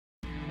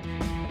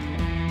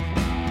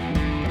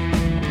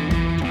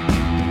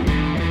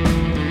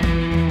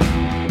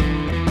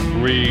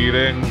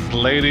Greetings,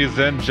 ladies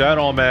and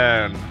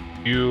gentlemen.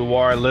 You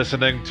are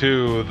listening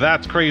to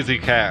That's Crazy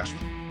Cast.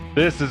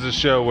 This is a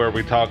show where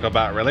we talk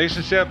about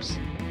relationships,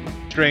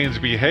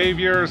 strange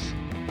behaviors,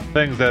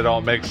 things that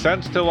don't make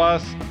sense to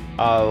us,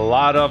 a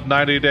lot of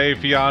 90 Day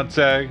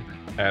Fiancé,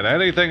 and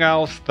anything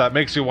else that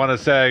makes you want to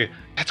say,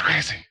 "It's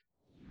crazy."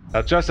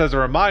 Now, just as a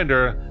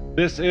reminder,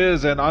 this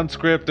is an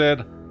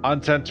unscripted,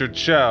 uncensored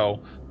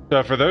show,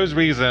 so for those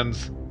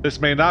reasons, this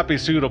may not be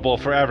suitable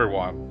for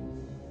everyone.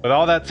 With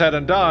all that said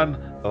and done,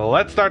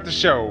 let's start the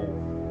show.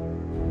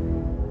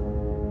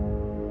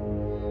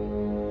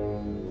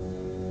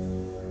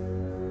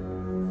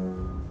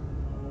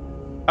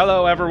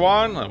 Hello,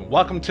 everyone, and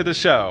welcome to the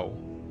show.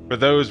 For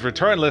those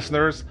return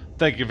listeners,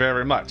 thank you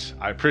very much.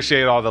 I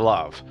appreciate all the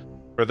love.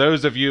 For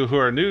those of you who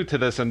are new to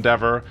this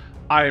endeavor,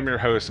 I am your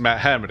host, Matt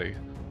Hamady.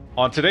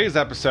 On today's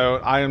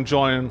episode, I am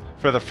joined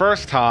for the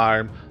first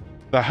time,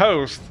 the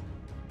host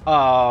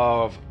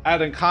of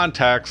Adding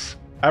Context.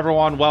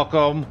 Everyone,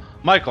 welcome,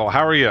 Michael.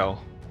 How are you?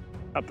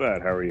 Not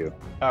bad. How are you?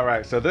 All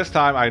right. So this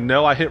time, I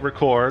know I hit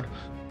record.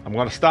 I'm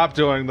going to stop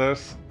doing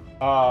this.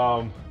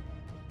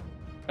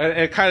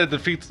 It kind of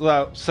defeats.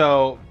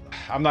 So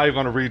I'm not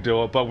even going to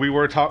redo it. But we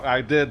were talking.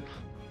 I did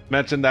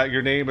mention that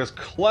your name is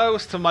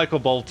close to Michael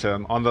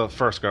Bolton on the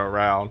first go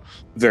around.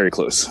 Very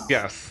close.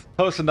 Yes,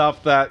 close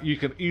enough that you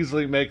can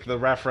easily make the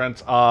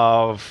reference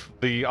of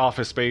the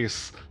Office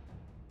Space.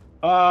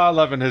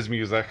 Loving his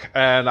music,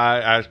 and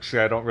I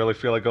don't really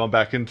feel like going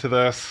back into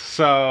this.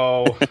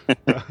 So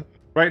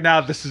right now,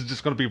 this is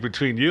just going to be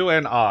between you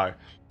and I.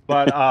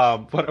 But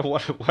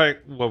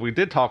what we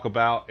did talk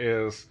about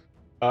is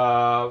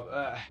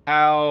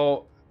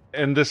how,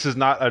 and this is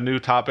not a new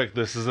topic.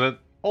 This is an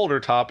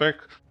older topic.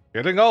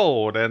 Getting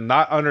old and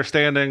not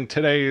understanding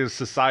today's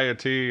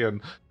society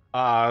and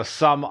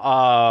some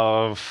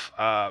of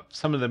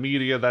the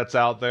media that's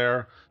out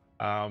there.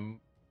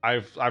 I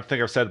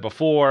think I've said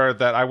before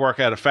that I work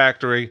at a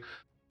factory,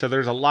 so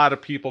there's a lot of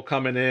people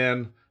coming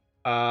in,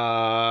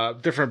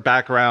 different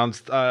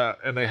backgrounds,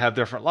 and they have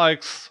different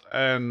likes.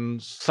 And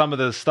some of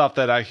the stuff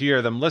that I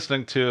hear them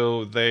listening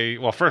to,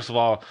 first of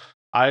all,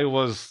 I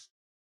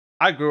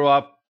grew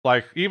up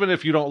like, even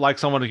if you don't like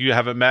someone you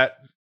haven't met,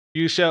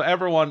 you show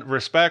everyone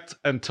respect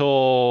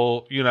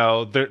until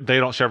they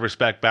don't show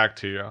respect back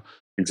to you.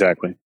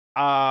 Exactly.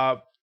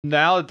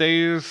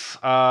 Nowadays,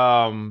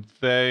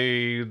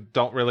 they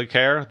don't really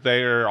care.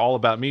 They're all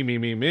about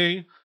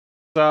me.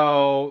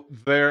 So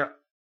there are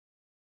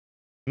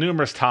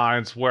numerous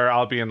times where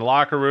I'll be in the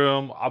locker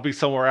room, I'll be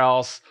somewhere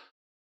else,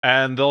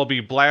 and they'll be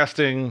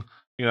blasting,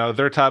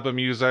 their type of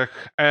music.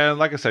 And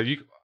like I said,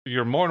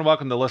 you're more than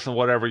welcome to listen to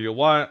whatever you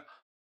want.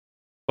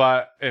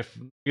 But if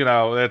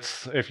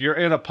you're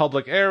in a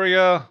public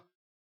area,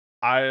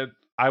 I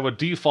would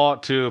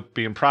default to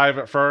being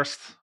private first,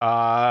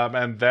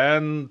 and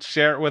then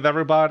share it with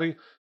everybody.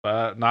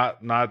 But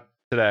not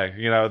today.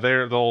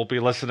 They'll be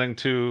listening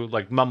to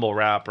like mumble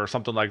rap or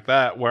something like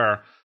that,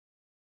 where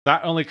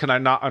not only can I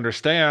not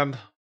understand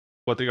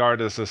what the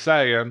artist is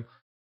saying,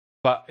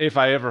 but if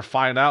I ever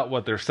find out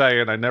what they're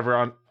saying, I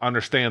never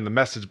understand the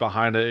message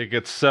behind it. It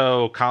gets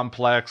so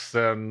complex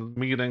and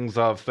meanings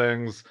of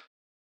things.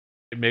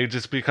 It may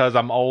just because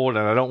I'm old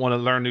and I don't want to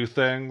learn new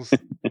things.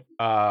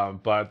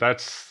 But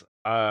that's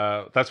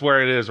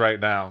where it is right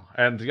now.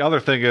 And the other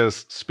thing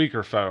is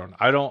speakerphone.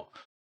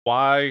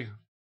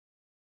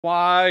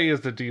 Why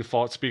is the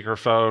default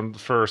speakerphone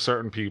for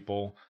certain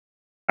people?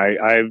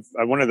 I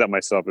wondered that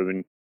myself.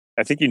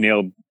 I think you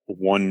nailed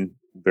one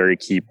very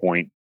key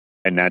point,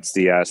 and that's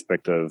the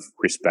aspect of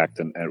respect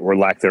and or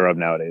lack thereof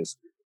nowadays.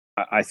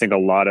 I think a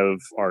lot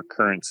of our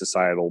current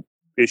societal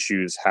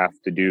issues have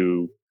to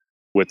do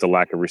with the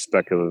lack of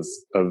respect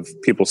of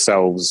people's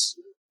selves,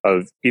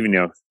 of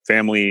even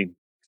family,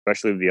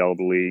 especially the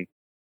elderly,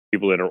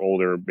 people that are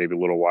older, maybe a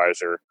little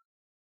wiser.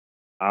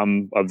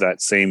 I'm of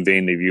that same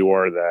vein that you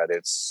are, that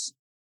it's,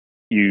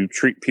 you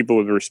treat people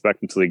with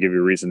respect until they give you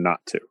a reason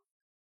not to.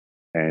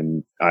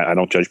 And I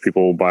don't judge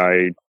people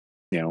by,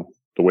 the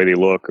way they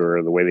look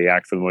or the way they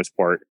act for the most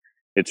part.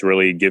 It's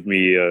really give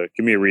me a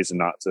reason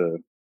not to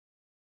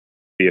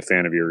be a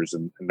fan of yours,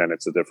 and then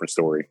it's a different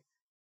story.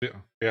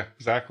 Yeah,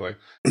 exactly.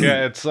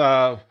 Yeah, it's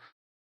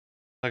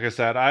like I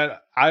said,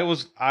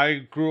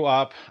 I grew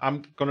up.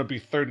 I'm gonna be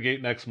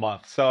 38 next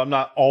month, so I'm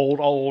not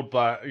old,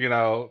 but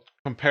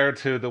compared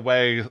to the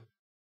way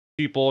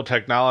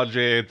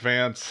technology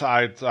advance,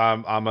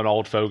 I'm an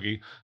old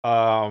fogey.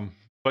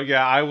 But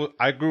yeah,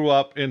 I grew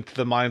up into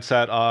the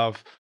mindset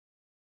of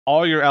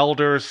all your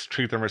elders,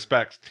 treat them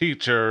respect.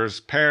 Teachers,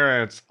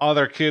 parents,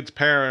 other kids'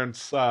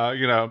 parents,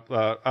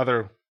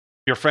 other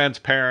your friends'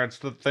 parents,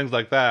 things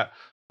like that.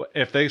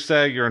 If they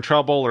say you're in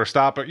trouble or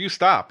stop it, you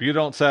stop. You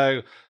don't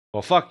say,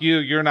 well, fuck you.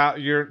 You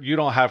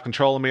don't have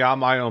control of me. I'm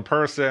my own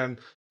person.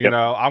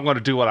 I'm going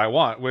to do what I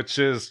want, which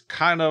is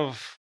kind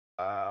of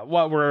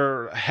what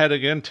we're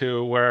heading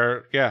into,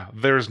 where,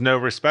 there's no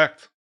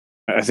respect.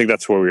 I think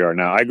that's where we are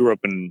now. I grew up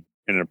in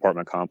an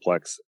apartment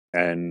complex,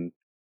 and,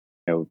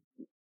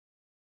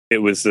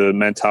 it was the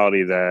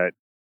mentality that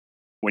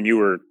when you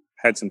were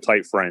had some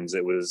tight friends,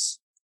 it was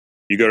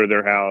you go to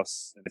their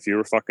house, and if you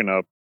were fucking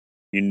up,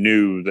 you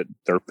knew that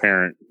their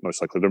parent,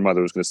 most likely their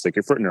mother, was going to stick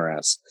your foot in your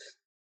ass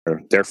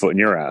or their foot in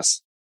your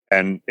ass,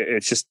 and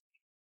it's just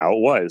how it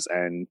was.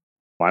 And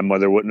my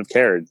mother wouldn't have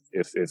cared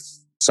if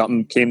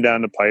something came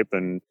down the pipe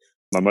and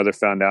my mother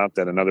found out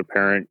that another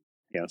parent,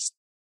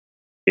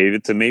 gave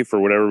it to me for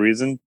whatever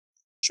reason.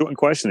 She wouldn't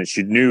question it.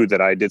 She knew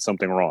that I did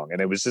something wrong,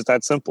 and it was just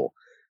that simple.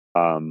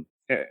 And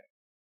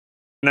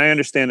I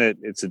understand that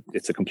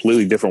it's a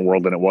completely different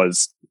world than it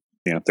was,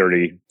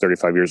 30,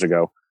 35 years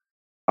ago.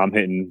 I'm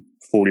hitting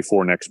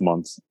 44 next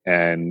month,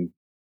 and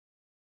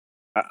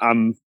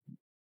I'm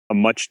a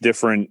much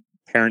different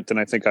parent than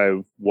I think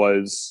I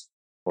was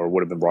or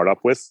would have been brought up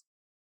with.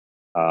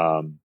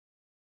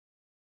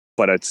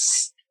 But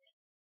it's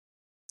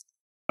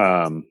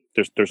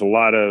there's a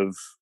lot of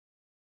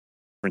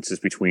differences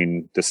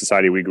between the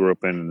society we grew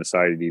up in and the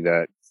society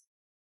that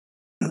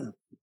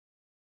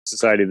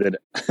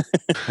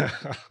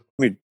let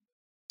me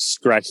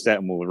scratch that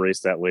and we'll erase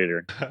that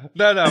later.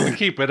 No, we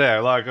keep it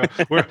there. Like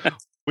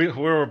we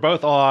were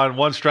both on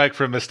one strike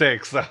for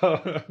mistakes.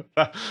 So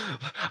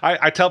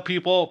I tell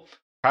people,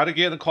 try to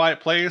get in a quiet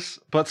place,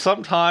 but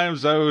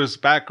sometimes those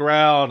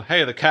background,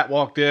 hey, the cat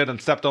walked in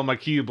and stepped on my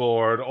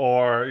keyboard,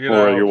 or or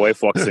your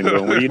wife walks in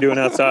going, "What are you doing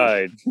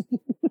outside?"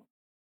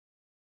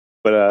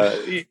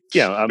 But be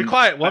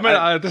quiet,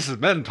 woman. This is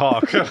men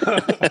talk. I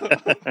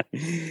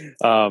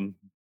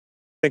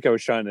think I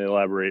was trying to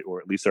elaborate or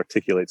at least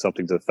articulate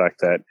something to the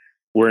fact that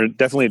we're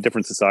definitely a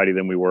different society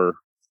than we were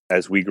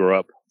as we grew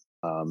up,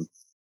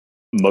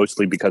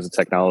 mostly because of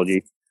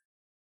technology.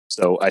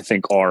 So I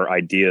think our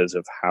ideas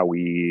of how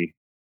we,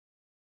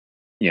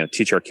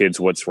 teach our kids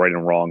what's right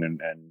and wrong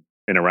and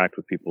interact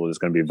with people is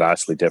going to be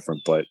vastly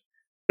different. But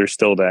there's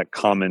still that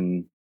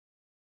common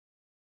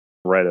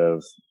thread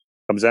of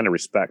comes down to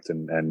respect,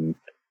 and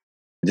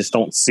I just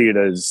don't see it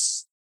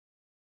as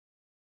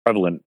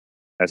prevalent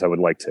as I would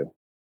like to.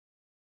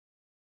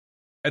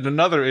 And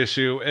another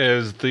issue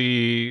is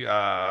the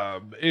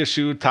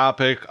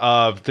topic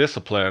of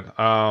discipline.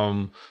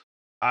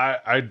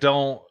 I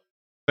don't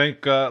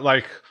think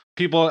like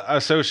people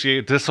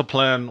associate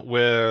discipline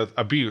with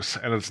abuse,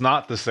 and it's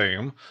not the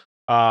same.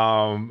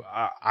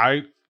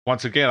 I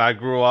once again, I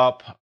grew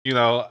up,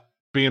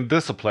 being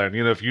disciplined.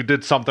 If you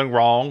did something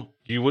wrong,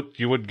 you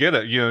would get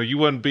it. You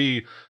wouldn't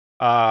be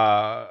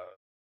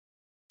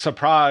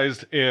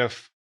surprised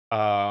if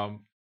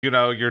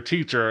your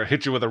teacher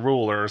hit you with a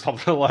ruler or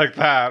something like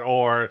that,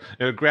 or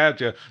it grabbed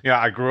you.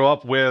 I grew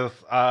up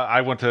with I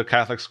went to a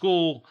Catholic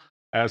school,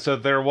 and so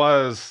there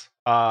was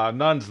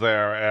nuns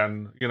there,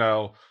 and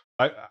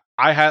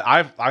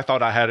I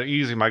thought I had it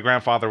easy. My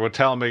grandfather would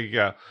tell me,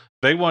 yeah,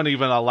 they won't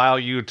even allow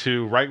you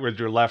to write with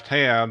your left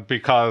hand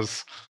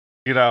because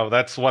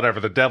that's whatever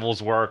the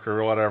devil's work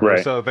or whatever.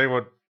 Right. So they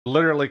would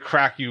literally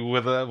crack you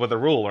with a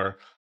ruler.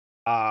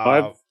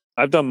 I've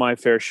done my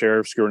fair share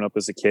of screwing up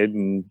as a kid,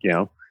 and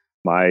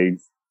my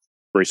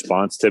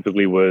response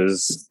typically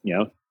was,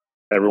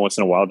 every once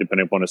in a while,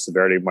 depending upon the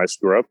severity of my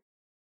screw up,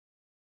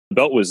 the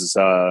belt was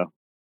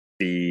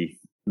the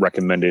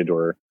recommended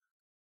or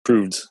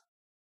approved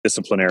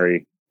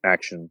disciplinary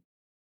action.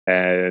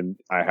 And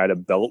I had a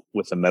belt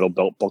with a metal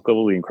belt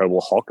buckle, the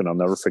Incredible Hulk, and I'll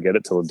never forget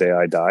it till the day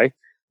I die.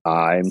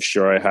 I'm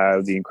sure I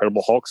have the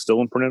Incredible Hulk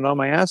still imprinted on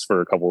my ass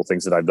for a couple of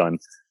things that I've done.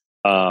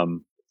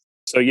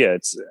 So yeah,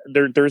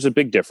 there's a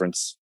big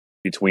difference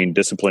between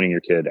disciplining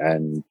your kid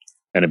and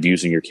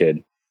abusing your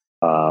kid.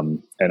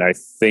 And I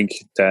think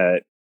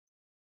that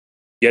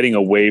getting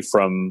away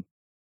from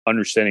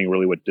understanding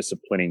really what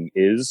disciplining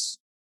is,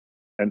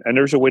 and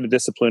there's a way to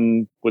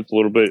discipline with a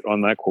little bit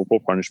on that corporal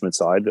punishment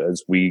side,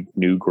 as we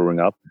knew growing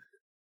up.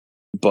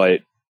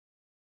 But,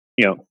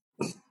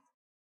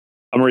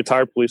 I'm a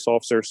retired police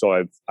officer, so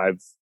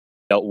I've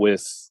dealt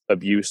with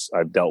abuse.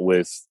 I've dealt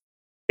with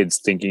kids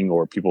thinking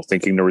or people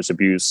thinking there was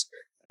abuse,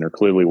 and there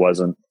clearly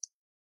wasn't.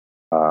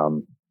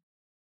 And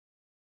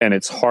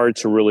it's hard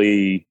to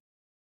really,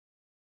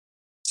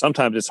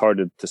 sometimes it's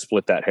hard to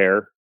split that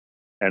hair,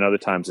 and other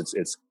times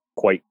it's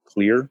quite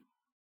clear.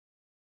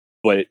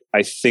 But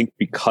I think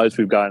because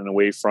we've gotten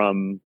away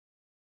from,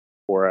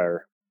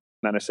 or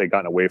not necessarily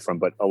gotten away from,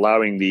 but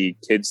allowing the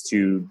kids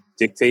to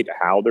dictate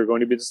how they're going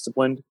to be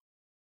disciplined, I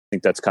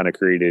think that's kind of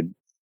created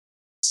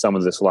some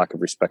of this lack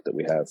of respect that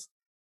we have.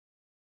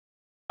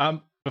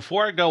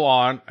 Before I go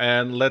on,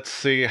 and let's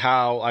see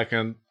how I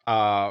can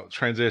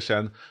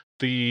transition.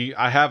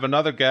 I have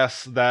another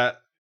guest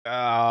that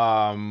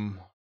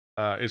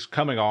is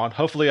coming on.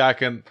 Hopefully, I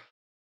can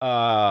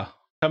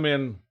come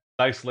in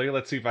nicely.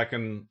 Let's see if I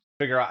can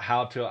figure out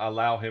how to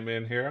allow him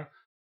in here.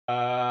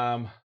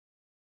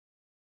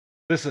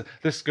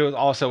 This goes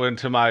also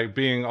into my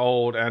being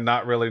old and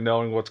not really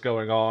knowing what's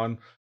going on.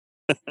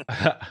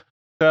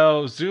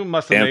 So Zoom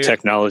must have made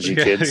technology,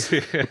 kids.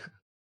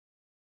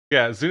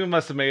 Yeah, Zoom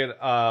must have made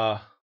an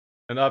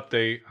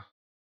update,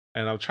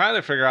 and I'm trying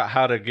to figure out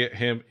how to get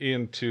him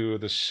into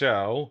the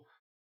show.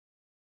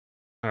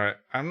 All right,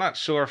 I'm not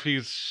sure if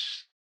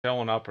he's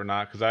showing up or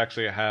not because I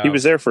actually have. He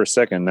was there for a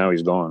second. Now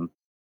he's gone.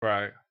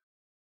 Right.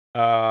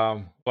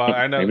 But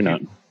I know Maybe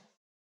not.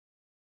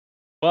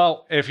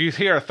 Well, if you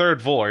hear a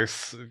third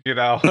voice,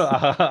 I'll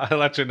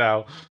let you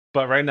know.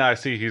 But right now, I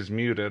see he's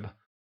muted.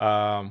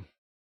 Um,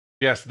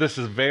 yes, this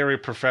is very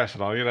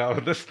professional.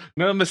 This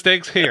no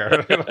mistakes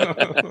here.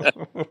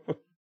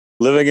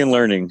 Living and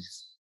learning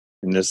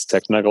in this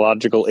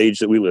technological age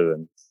that we live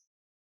in.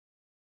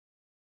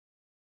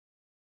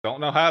 Don't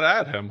know how to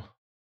add him.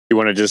 You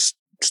want to just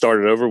start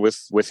it over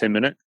with him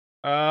in it?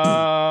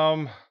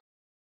 Hold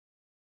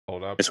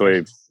up. This way,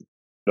 you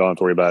don't have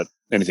to worry about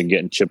anything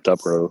getting chipped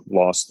up or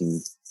lost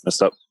and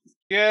messed up.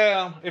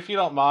 Yeah, if you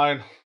don't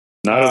mind.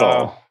 Not at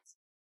all.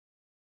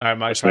 I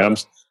might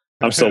Trust me,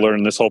 I'm still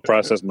learning this whole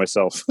process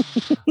myself.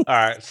 All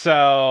right,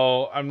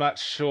 so I'm not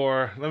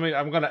sure.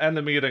 I'm going to end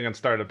the meeting and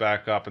start it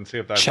back up and see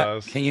if that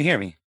does. Can you hear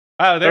me?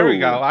 Oh, there we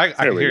go. I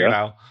can hear you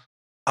now.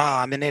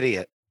 I'm an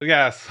idiot.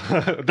 Yes.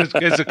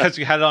 Is it because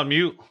you had it on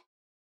mute?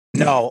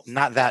 No,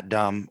 not that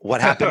dumb.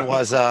 What happened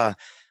was I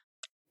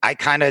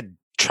kind of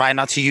try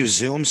not to use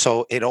Zoom,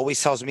 so it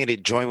always tells me to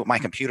join with my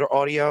computer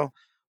audio,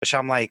 which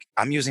I'm like,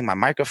 I'm using my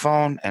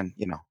microphone, and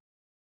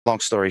long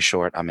story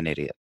short, I'm an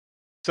idiot.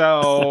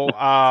 So,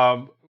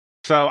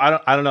 so I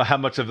don't know how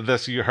much of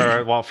this you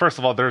heard. Well, first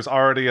of all, there's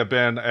already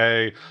been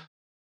a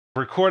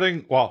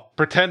recording,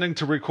 pretending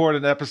to record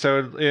an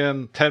episode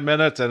in 10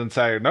 minutes and then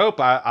say, nope,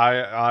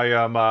 I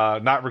am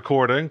not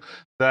recording.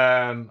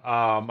 Then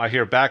I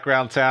hear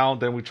background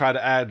sound. Then we try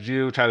to add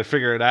you, try to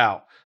figure it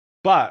out.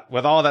 But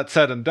with all that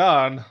said and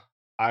done,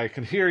 I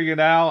can hear you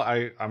now.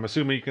 I'm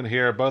assuming you can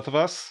hear both of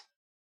us.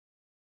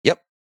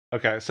 Yep.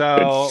 Okay.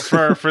 So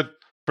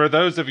for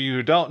those of you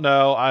who don't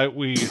know,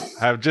 we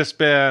have just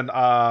been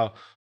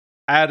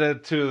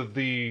added to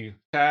the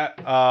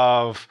chat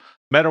of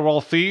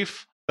MetaRoll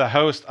Thief, the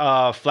host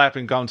of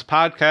Flapping Gums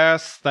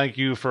podcast. Thank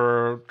you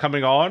for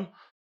coming on.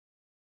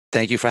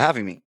 Thank you for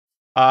having me.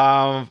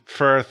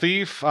 For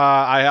Thief,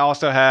 I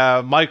also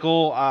have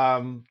Michael,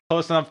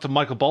 close enough to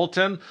Michael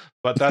Bolton,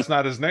 but that's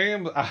not his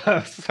name.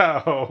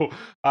 So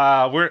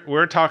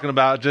we're talking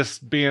about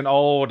just being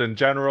old in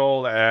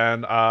general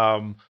and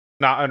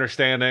not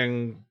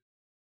understanding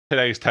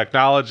today's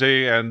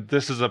technology. And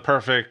this is a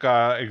perfect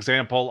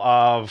example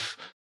of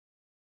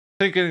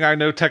thinking I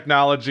know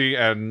technology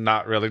and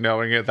not really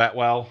knowing it that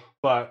well.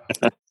 But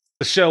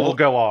the show will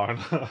go on.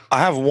 I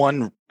have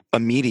one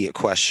immediate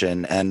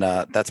question, and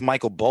that's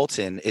Michael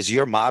Bolton. Is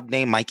your mob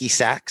name Mikey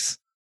Sacks?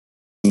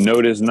 No,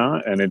 it is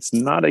not, and it's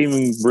not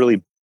even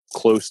really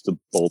close to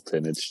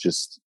Bolton. It's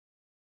just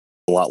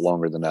a lot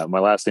longer than that. My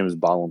last name is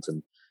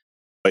Bollington,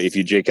 but if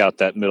you jake out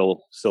that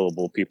middle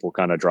syllable, people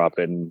kind of drop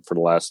it. And for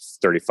the last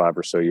 35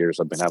 or so years,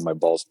 I've been having my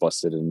balls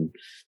busted and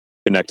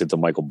connected to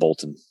Michael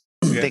Bolton.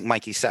 I think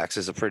Mikey Sacks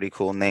is a pretty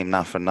cool name,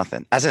 not for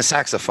nothing. As in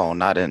saxophone,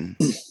 not in...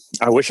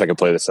 I wish I could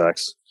play the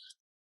sax.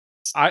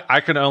 I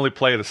can only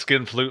play the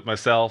skin flute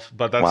myself,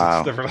 but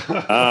that's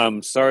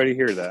different. Sorry to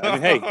hear that. I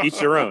mean, hey, each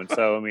their own.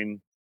 So, I mean...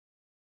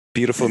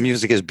 Beautiful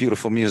music is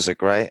beautiful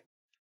music, right?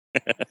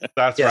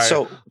 That's right.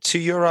 So to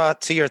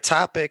your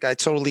topic, I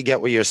totally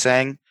get what you're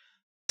saying.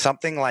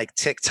 Something like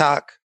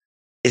TikTok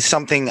is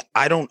something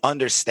I don't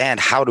understand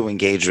how to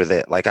engage with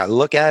it. Like I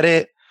look at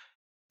it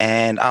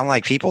and I'm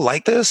like, people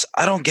like this?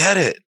 I don't get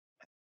it.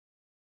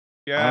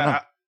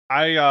 Yeah,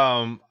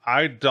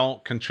 I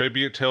don't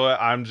contribute to it.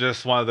 I'm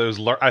just one of those.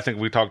 I think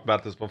we talked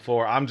about this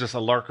before. I'm just a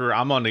lurker.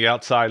 I'm on the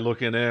outside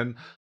looking in.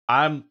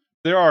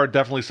 There are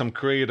definitely some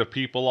creative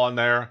people on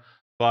there,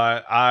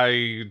 but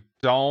I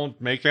don't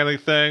make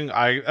anything.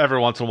 Every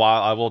once in a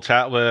while I will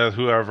chat with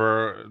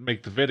whoever,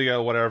 make the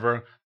video,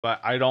 whatever. But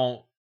I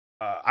don't.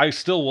 I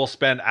still will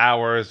spend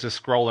hours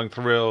just scrolling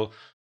through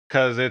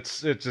because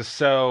it's just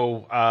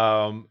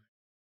so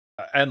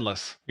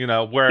endless.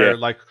 Where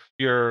like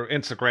your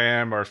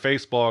Instagram or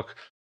Facebook,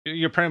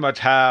 you pretty much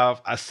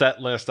have a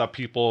set list of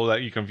people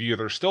that you can view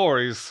their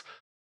stories.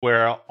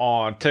 Where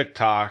on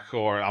TikTok,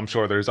 or I'm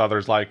sure there's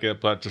others like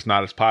it, but just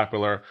not as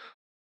popular,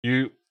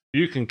 you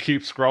can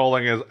keep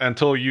scrolling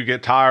until you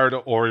get tired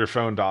or your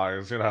phone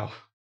dies.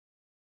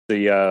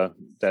 The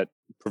that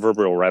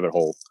proverbial rabbit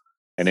hole,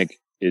 and it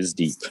is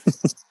deep.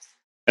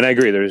 And I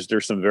agree.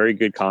 There's some very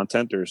good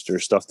content. There's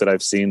stuff that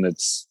I've seen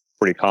that's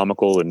pretty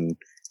comical, and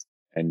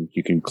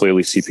you can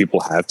clearly see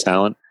people have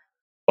talent.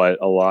 But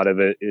a lot of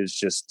it is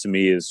just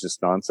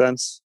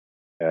nonsense.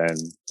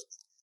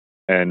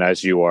 And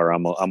as you are,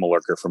 I'm a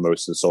lurker for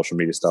most of the social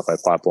media stuff I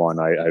pop on.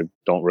 I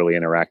don't really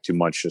interact too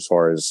much as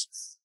far as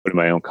putting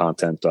my own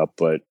content up,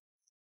 but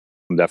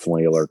I'm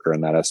definitely a lurker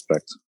in that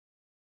aspect.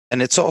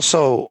 And it's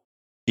also,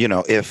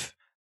 if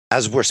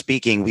as we're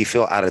speaking, we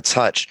feel out of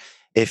touch,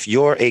 if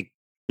you're a,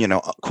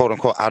 quote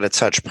unquote, out of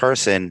touch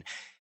person,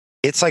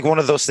 it's like one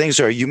of those things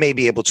where you may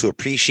be able to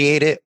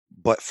appreciate it,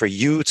 but for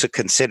you to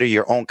consider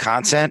your own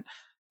content,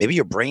 maybe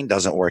your brain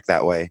doesn't work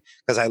that way.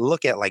 Because I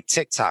look at like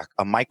TikTok,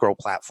 a micro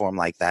platform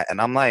like that,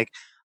 and I'm like,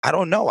 I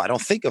don't know. I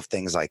don't think of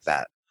things like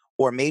that.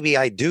 Or maybe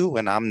I do,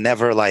 and I'm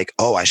never like,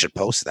 oh, I should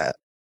post that.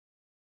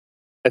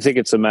 I think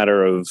it's a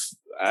matter of,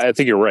 I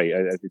think you're right.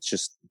 It's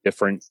just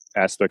different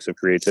aspects of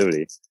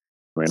creativity.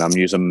 I mean, I'm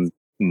using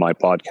my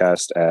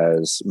podcast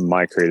as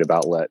my creative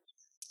outlet,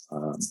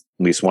 at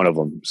least one of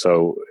them.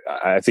 So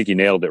I think you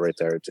nailed it right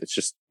there.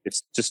 It's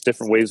just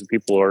different ways that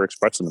people are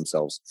expressing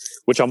themselves,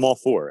 which I'm all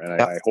for,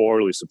 and I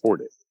wholeheartedly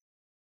support it.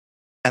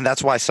 And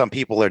that's why some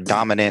people are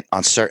dominant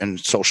on certain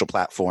social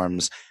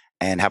platforms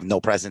and have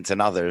no presence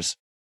in others.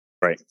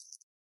 Right.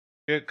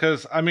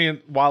 Because, I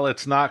mean, while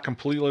it's not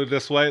completely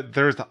this way,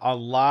 there's a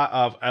lot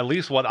of, at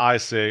least what I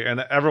see,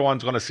 and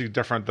everyone's going to see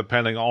different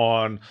depending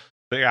on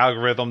the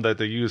algorithm that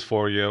they use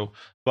for you.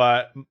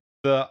 But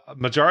the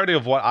majority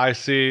of what I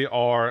see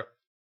are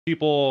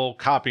people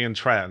copying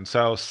trends.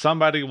 So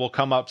somebody will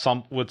come up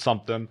with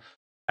something,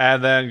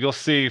 and then you'll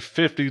see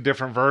 50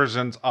 different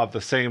versions of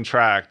the same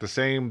track, the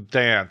same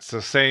dance,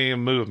 the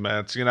same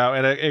movements,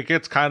 and it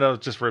gets kind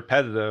of just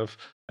repetitive.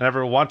 And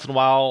every once in a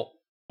while,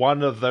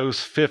 one of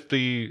those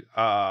 50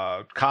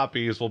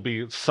 copies will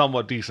be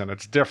somewhat decent.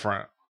 It's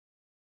different.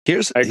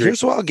 Here's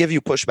what I'll give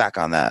you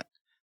pushback on that.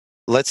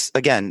 Let's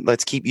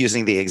keep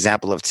using the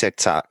example of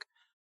TikTok.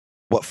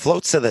 What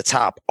floats to the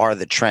top are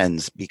the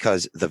trends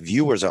because the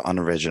viewers are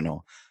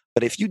unoriginal.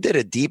 But if you did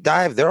a deep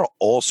dive, there are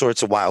all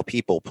sorts of wild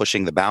people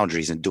pushing the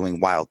boundaries and doing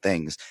wild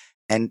things.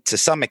 And to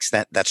some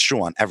extent, that's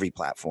true on every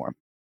platform.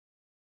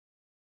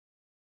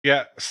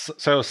 Yeah.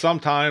 So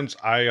sometimes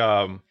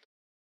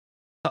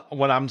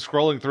when I'm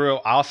scrolling through,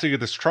 I'll see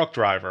this truck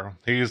driver.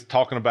 He's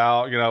talking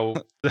about,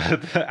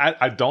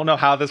 I don't know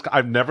how this,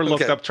 I've never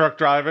looked up truck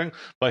driving,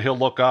 but he'll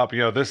look up,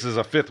 this is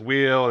a fifth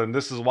wheel and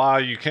this is why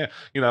you can't,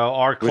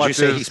 our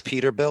clutches. Would you say he's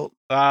Peterbilt?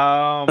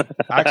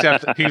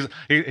 Actually,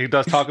 he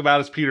does talk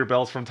about his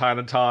Peterbilts from time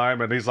to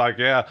time. And he's like,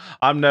 yeah,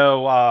 I'm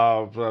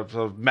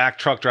no Mack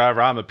truck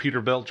driver. I'm a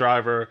Peterbilt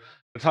driver.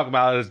 They're talking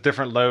about his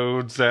different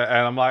loads. And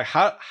I'm like,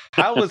 how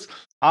is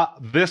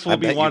this will I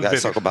be bet one you guys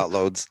video. talk about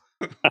loads.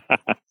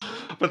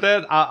 But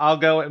then I'll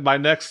go. My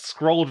next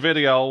scrolled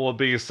video will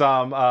be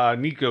some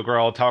Nico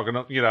girl talking,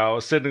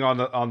 sitting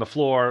on the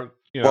floor.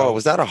 Whoa,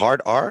 was that a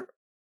hard R?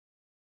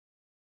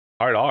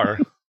 Hard R.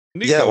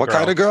 Nico yeah, what girl.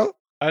 kind of girl?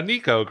 A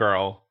Nico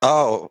girl.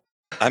 Oh,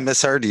 I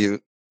misheard you.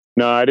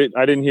 No, I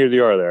didn't hear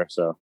the R there.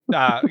 So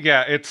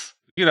yeah, it's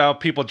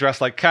people dressed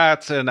like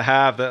cats and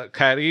have the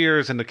cat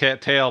ears and the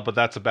cat tail, but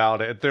that's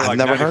about it. I've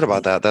never heard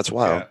about that. That's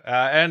wild.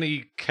 Yeah.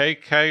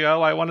 Nekko,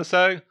 I want to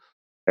say.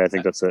 I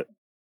think that's it.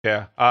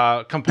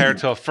 Yeah, compared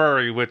to a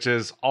furry, which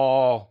is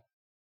all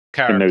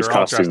character, in those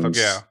all dressed up.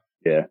 costumes.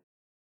 Yeah.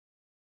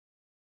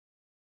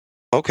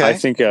 Okay. I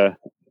think I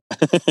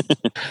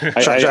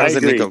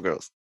agree. Nico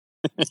girls.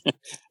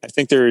 I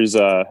think there's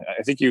I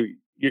think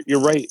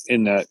you're right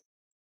in that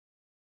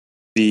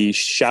the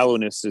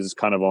shallowness is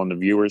kind of on the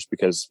viewers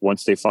because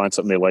once they find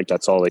something they like,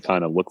 that's all they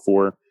kind of look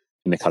for,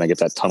 and they kind of get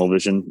that tunnel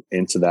vision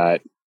into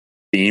that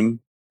theme.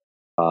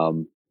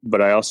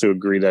 But I also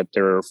agree that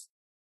there are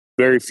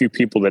very few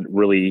people that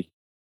really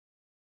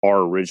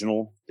are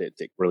original that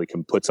really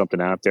can put something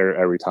out there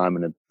every time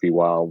and it'd be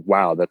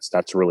wow,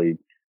 that's really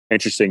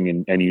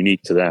interesting and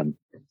unique to them.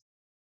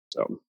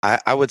 So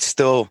I would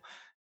still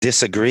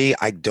disagree.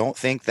 I don't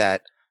think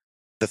that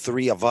the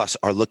three of us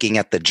are looking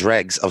at the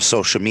dregs of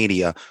social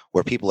media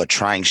where people are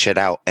trying shit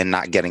out and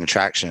not getting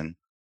traction.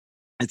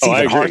 It's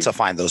even hard to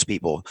find those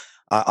people.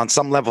 On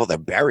some level, they're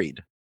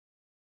buried.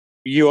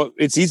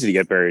 It's easy to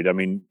get buried. I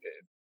mean,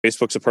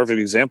 Facebook's a perfect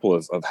example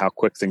of how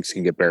quick things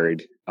can get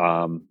buried.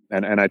 And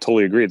I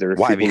totally agree.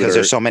 Why? Because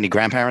there's so many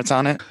grandparents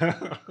on it?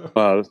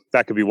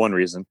 That could be one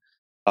reason.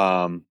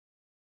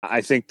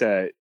 I think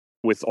that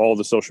with all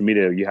the social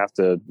media, you have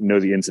to know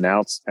the ins and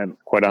outs. And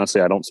quite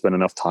honestly, I don't spend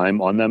enough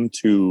time on them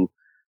to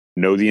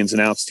know the ins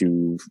and outs,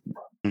 to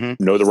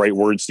know the right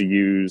words to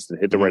use, to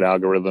hit the right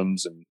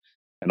algorithms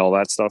and all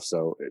that stuff.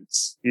 So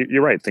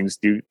you're right. Things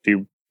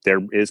there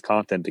is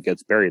content that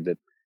gets buried that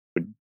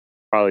would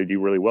probably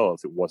do really well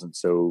if it wasn't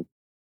so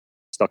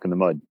stuck in the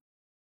mud.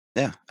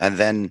 Yeah. And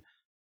then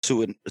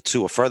to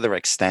a further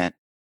extent,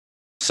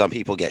 some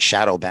people get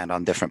shadow banned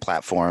on different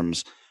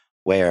platforms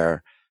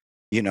where,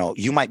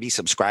 you might be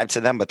subscribed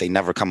to them, but they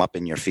never come up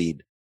in your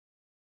feed.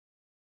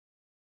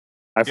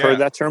 I've heard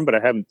that term, but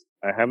I haven't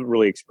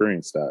really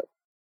experienced that.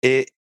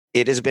 It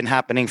has been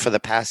happening for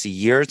the past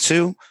year or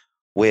two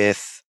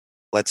with,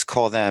 let's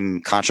call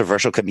them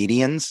controversial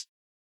comedians.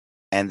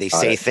 And they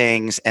say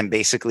things, and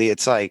basically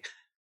it's like,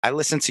 I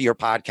listen to your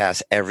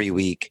podcast every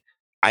week.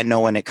 I know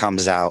when it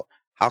comes out.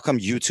 How come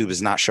YouTube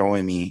is not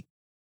showing me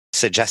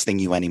suggesting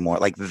you anymore?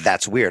 Like,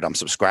 that's weird. I'm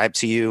subscribed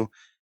to you.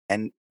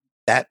 And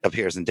that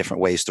appears in different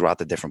ways throughout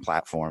the different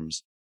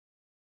platforms.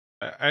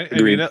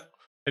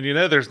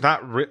 There's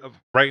not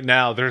right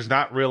now. There's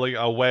not really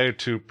a way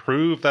to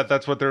prove that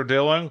that's what they're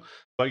doing.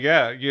 But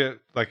yeah,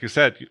 like you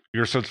said,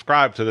 you're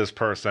subscribed to this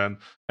person,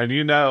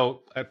 and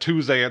at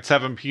Tuesday at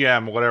 7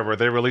 p.m. whatever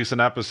they release an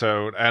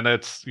episode, and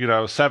it's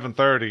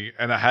 7:30,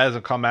 and it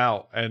hasn't come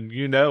out, and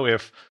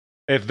if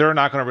they're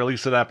not going to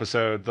release an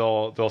episode,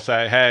 they'll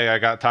say, hey, I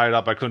got tied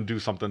up, I couldn't do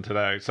something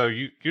today. So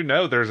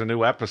there's a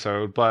new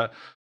episode, but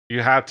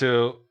you have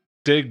to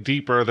dig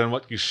deeper than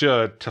what you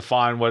should to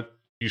find what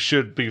you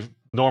should be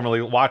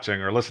normally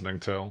watching or listening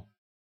to.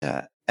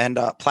 Yeah. And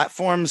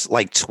platforms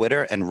like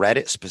Twitter and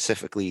Reddit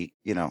specifically,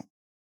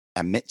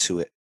 admit to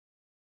it.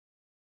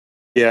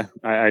 Yeah,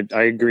 I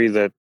agree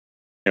that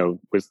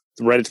with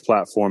Reddit's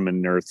platform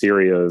and their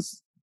theory of,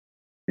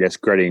 I guess,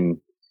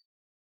 getting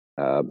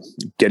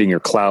your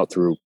clout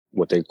through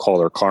what they call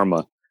their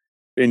karma.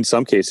 In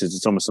some cases,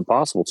 it's almost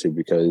impossible to,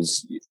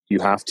 because you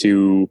have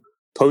to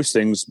post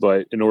things,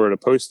 but in order to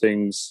post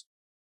things,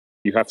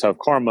 you have to have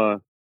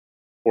karma,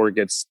 or it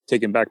gets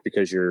taken back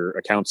because your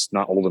account's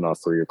not old enough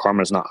or your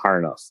karma is not high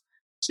enough.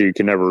 So you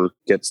can never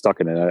get stuck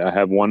in it. I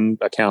have one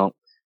account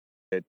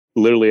that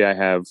literally I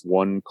have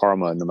one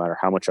karma no matter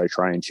how much I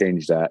try and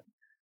change that,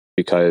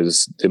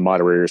 because the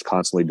moderators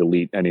constantly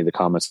delete any of the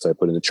comments that I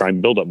put in to try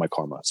and build up my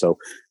karma. So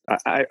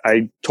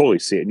I totally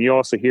see it. And you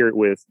also hear it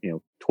with,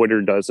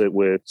 Twitter does it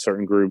with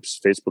certain groups.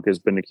 Facebook has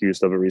been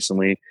accused of it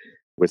recently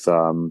with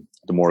the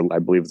more, I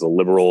believe, the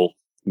liberal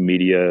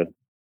media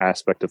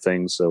aspect of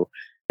things. So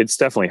it's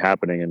definitely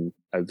happening.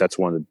 And that's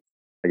one of the,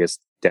 I guess,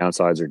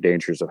 downsides or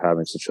dangers of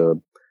having such a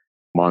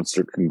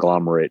monster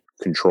conglomerate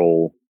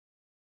control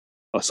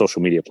a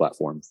social media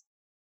platform.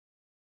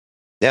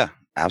 Yeah,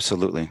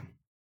 absolutely.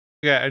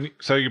 Yeah, and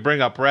so you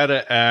bring up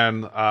Reddit,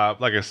 and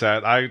like I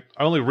said, I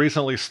only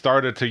recently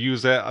started to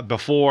use it.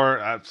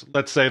 Before,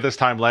 let's say this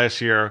time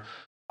last year,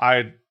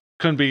 I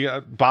couldn't be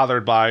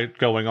bothered by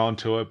going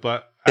onto it.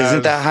 But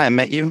isn't that how I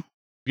met you?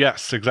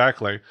 Yes,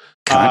 exactly.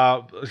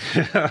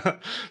 Okay.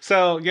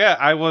 So yeah,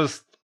 I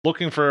was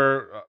looking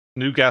for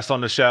new guests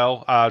on the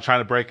show, trying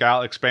to break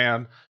out,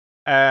 expand,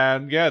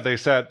 and yeah, they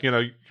said,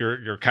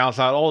 your account's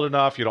not old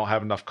enough, you don't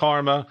have enough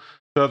karma.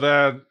 So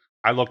then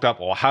I looked up,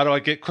 well, how do I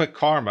get quick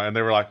karma? And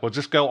they were like, well,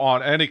 just go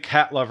on any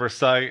cat lover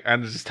site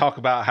and just talk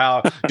about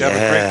how you have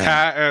a great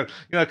cat. And,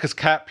 because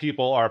cat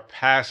people are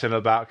passionate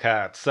about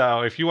cats.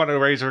 So if you want to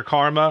raise your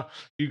karma,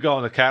 you go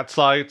on the cat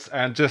sites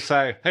and just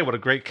say, hey, what a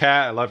great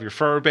cat. I love your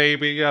fur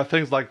baby.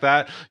 Things like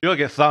that. You'll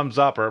get thumbs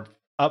up or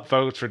up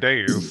votes for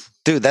days.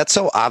 Dude, that's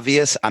so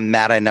obvious. I'm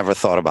mad I never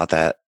thought about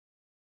that.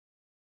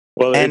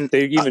 Well, and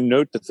they even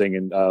note the thing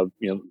and,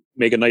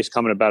 make a nice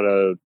comment about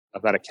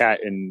a cat,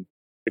 and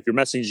if you're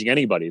messaging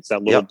anybody, it's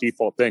that little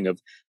default thing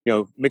of,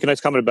 make a nice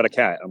comment about a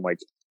cat. I'm like,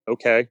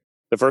 okay.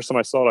 The first time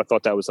I saw it, I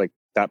thought that was like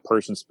that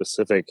person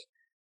specific,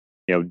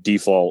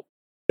 default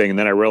thing. And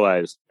then I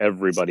realized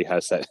everybody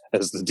has that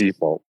as the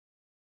default.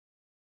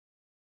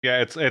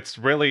 Yeah, it's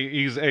really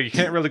easy. You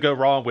can't really go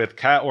wrong with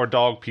cat or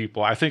dog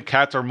people. I think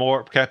cat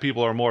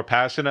people are more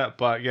passionate,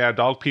 but yeah,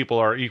 dog people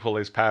are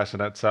equally as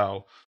passionate.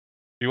 So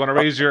you want to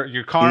raise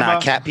your karma? Nah,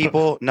 cat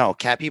people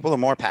are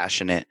more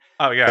passionate.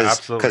 Oh yeah,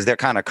 absolutely. Because they're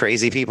kind of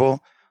crazy people.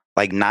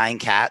 Like 9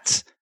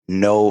 cats,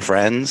 no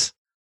friends.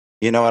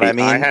 You know what I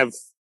mean? I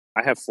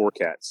have 4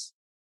 cats,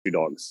 2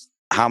 dogs.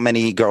 How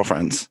many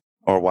girlfriends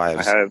or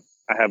wives? I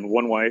have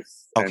 1 wife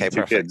and 2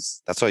 perfect.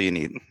 kids. That's all you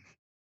need.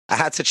 I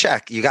had to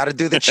check. You got to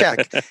do the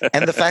check.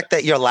 And the fact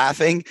that you're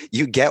laughing,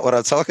 you get what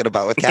I'm talking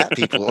about with cat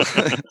people.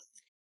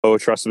 Oh,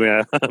 trust me,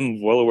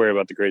 I'm well aware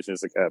about the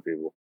craziness of cat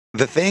people.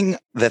 The thing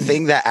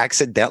that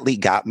accidentally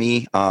got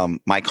me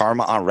my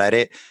karma on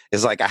Reddit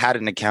is, like, I had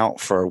an account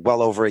for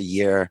well over a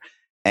year,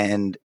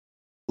 and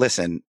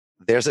listen,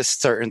 there's a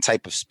certain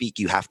type of speak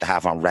you have to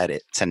have on Reddit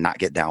to not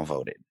get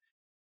downvoted.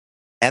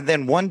 And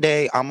then one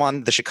day I'm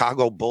on the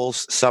Chicago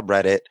Bulls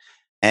subreddit,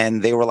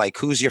 and they were like,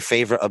 who's your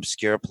favorite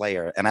obscure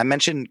player? And I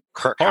mentioned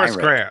Kirk Horace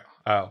Heinrich.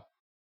 Grant.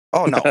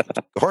 Oh no,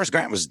 Horace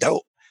Grant was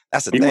dope.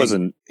 That's the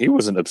thing. He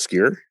wasn't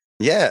obscure.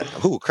 Yeah.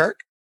 Who, Kirk?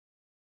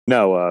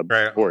 No,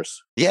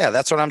 Horace. Yeah,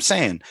 that's what I'm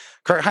saying.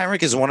 Kirk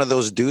Heinrich is one of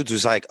those dudes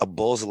who's like a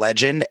Bulls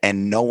legend,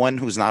 and no one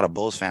who's not a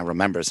Bulls fan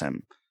remembers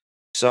him.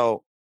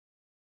 So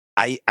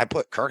I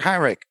put Kirk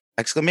Heinrich, !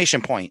 I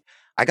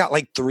got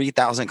like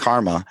 3,000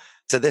 karma.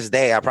 To this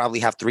day, I probably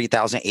have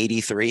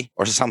 3,083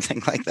 or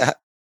something like that.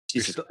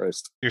 Jesus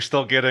Christ. You're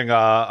still getting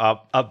a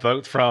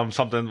upvote from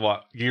something,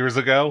 years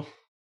ago?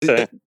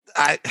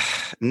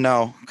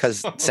 No,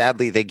 because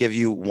sadly they give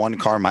you 1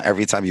 karma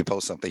every time you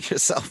post something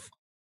yourself.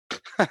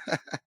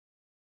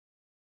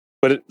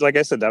 But like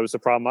I said, that was the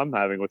problem I'm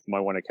having with my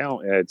one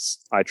account.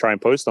 I try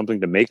and post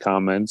something to make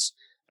comments,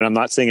 and I'm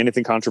not saying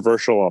anything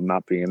controversial. I'm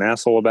not being an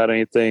asshole about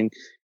anything.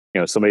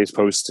 Somebody's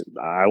post,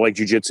 I like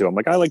jujitsu. I'm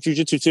like, I like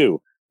jujitsu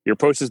too. Your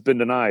post has been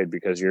denied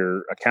because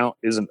your account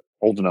isn't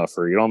old enough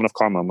or you don't have enough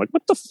karma. I'm like,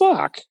 what the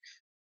fuck?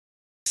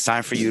 It's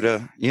time for you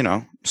to,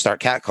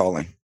 start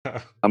catcalling.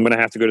 I'm going to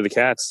have to go to the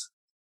cats.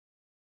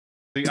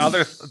 The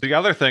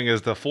other thing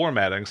is the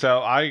formatting. So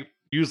I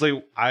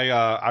usually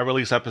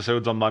release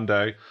episodes on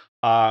Monday.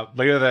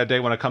 Later that day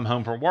when I come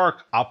home from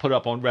work, I'll put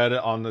up on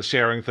Reddit on the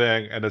sharing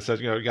thing, and it says,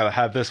 you got to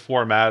have this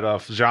format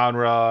of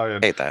genre.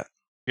 And hate that.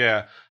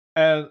 Yeah.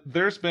 And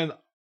there's been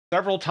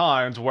several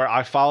times where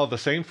I follow the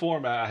same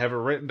format. I have it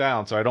written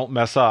down so I don't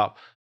mess up.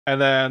 And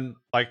then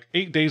like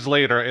 8 days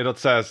later, it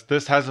says,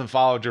 this hasn't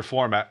followed your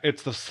format.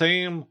 It's the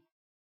same.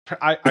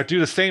 I do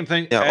the same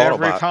thing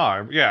every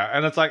time. Yeah.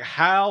 And it's like,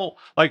 how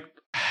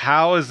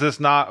is this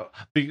not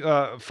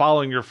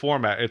following your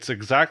format? It's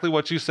exactly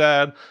what you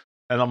said.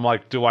 and I'm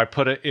like, do I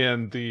put it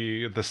in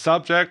the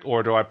subject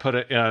or do I put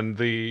it in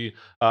the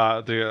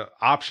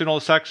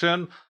optional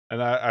section?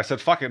 And I said,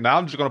 fuck it. Now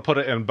I'm just going to put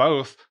it in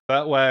both.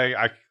 That way,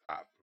 I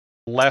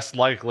less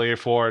likely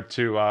for it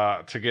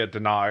to get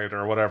denied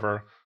or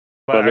whatever.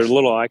 But Well, their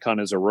little icon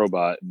is a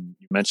robot, and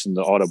you mentioned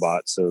the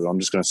Autobot, so I'm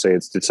just going to say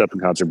it's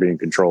Decepticons are being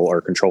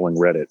controlling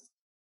Reddit.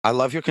 I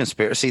love your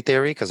conspiracy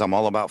theory because I'm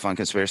all about fun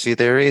conspiracy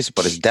theories,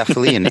 but it's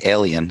definitely an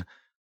alien.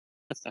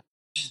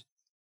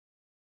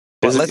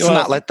 But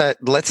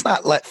let's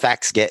not let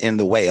facts get in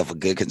the way of a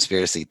good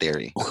conspiracy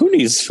theory. Who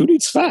needs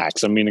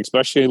facts? I mean,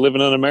 especially living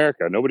in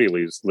America, nobody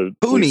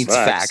Who needs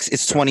facts?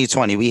 It's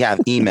 2020. We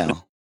have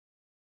email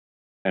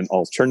and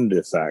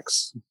alternative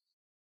facts.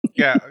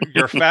 Yeah,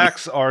 your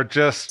facts are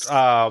just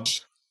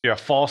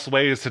false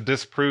ways to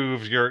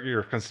disprove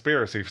your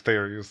conspiracy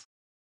theories.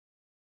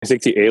 I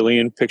think the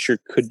alien picture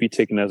could be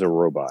taken as a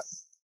robot.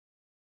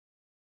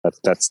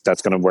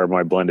 That's going to where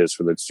my blend is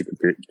for the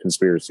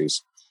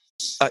conspiracies.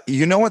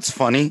 You know what's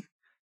funny?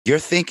 You're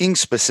thinking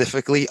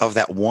specifically of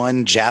that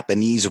one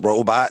Japanese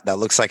robot that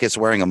looks like it's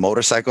wearing a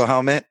motorcycle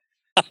helmet.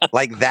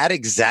 Like that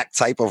exact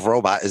type of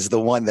robot is the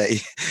one that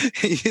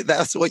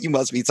that's what you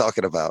must be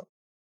talking about.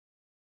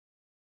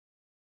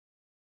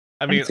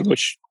 I mean,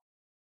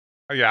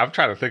 yeah, I'm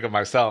trying to think of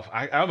myself.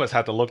 I almost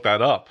had to look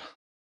that up.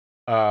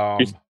 You're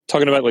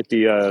talking about like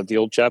the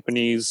old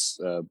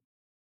Japanese.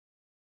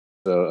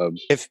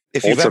 If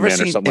you've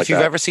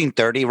ever seen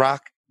 30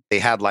 Rock, they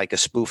had like a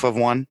spoof of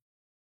one.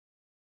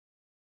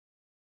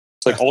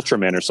 It's like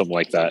Ultraman or something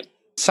like that.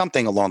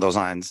 Something along those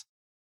lines.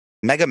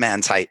 Mega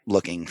Man type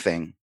looking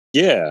thing.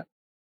 Yeah.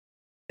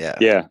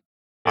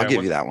 I'll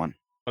give you that one.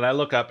 When I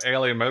look up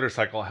alien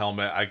motorcycle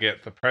helmet, I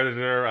get the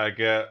Predator. I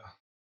get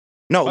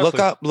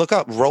look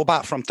up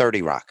robot from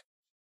 30 Rock.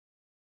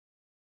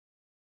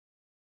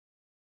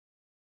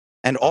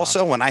 And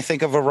also, when I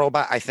think of a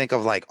robot, I think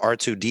of like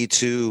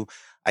R2-D2.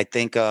 I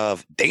think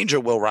of Danger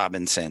Will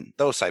Robinson.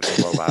 Those types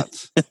of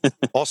robots.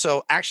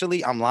 Also,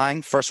 actually, I'm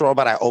lying. First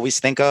robot I always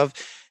think of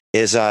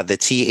is the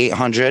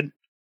T-800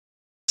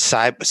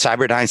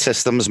 Cyberdyne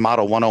Systems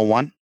Model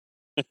 101,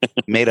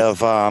 made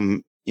of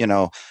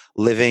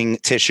living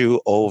tissue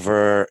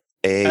over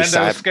a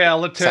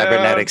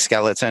cybernetic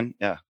skeleton.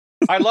 Yeah.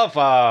 I love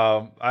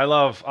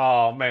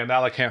oh man,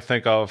 now I can't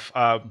think of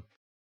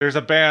there's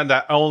a band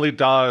that only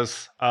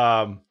does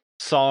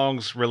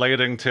songs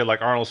relating to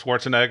like Arnold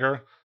Schwarzenegger.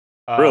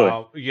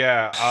 Really?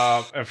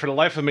 Yeah. And for the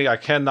life of me, I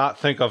cannot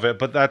think of it,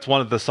 but that's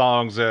one of the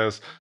songs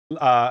is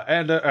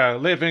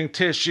living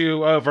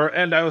tissue over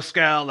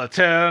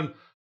endoskeleton.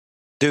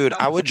 Dude,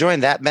 I would join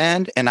that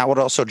band, and I would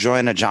also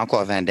join a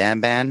Jean-Claude Van Damme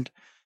band.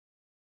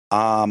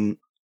 That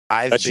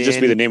should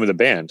just be the name of the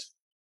band.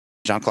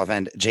 Jean-Claude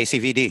Van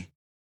JCVD.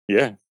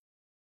 Yeah.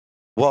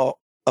 Well,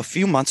 a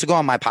few months ago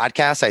on my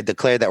podcast, I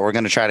declared that we're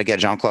going to try to get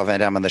Jean-Claude Van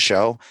Damme on the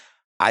show.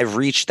 I've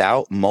reached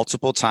out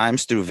multiple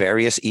times through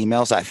various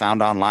emails I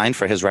found online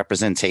for his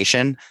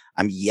representation.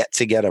 I'm yet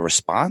to get a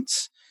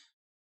response.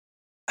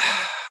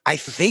 I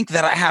think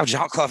that I have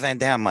Jean-Claude Van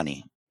Damme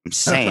money. I'm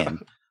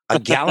saying a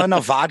gallon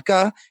of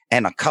vodka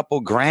and a couple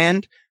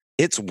grand,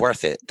 it's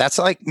worth it. That's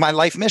like my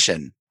life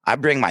mission. I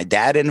bring my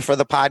dad in for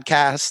the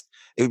podcast.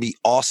 It would be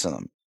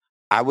awesome.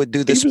 I would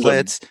do the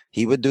splits.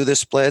 He would do the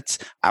splits.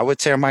 I would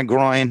tear my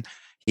groin.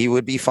 He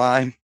would be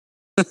fine.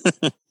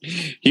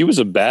 He was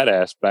a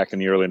badass back in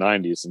the early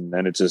 90s, and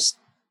then it just...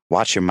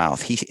 Watch your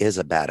mouth. He is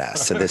a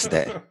badass to this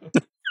day.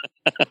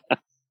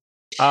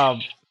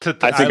 I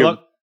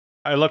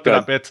looked it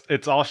up.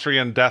 It's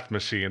Austrian Death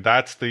Machine.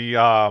 That's the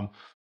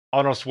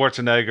Arnold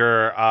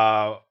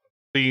Schwarzenegger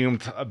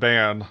themed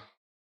band.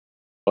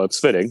 Well, it's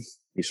fitting.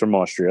 He's from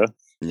Austria.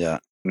 Yeah.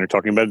 And they're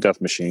talking about a death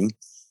machine.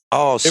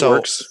 Oh, it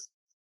works.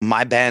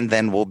 My band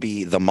then will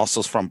be the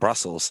Muscles from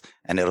Brussels,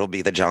 and it'll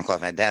be the Jean-Claude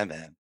Van Damme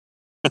band.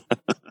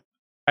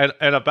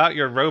 And about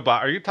your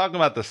robot, are you talking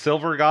about the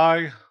silver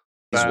guy?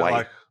 He's white.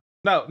 Like,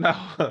 no.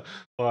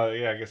 Well,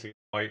 yeah, I guess he's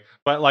white.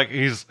 But like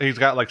he's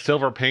got like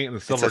silver paint and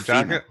a silver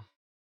jacket.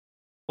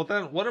 Well,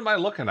 then what am I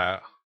looking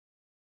at?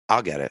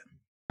 I'll get it.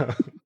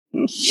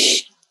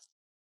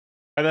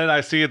 And then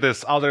I see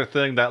this other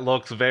thing that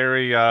looks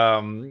very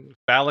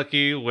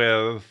phallic-y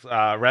with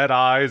red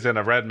eyes and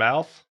a red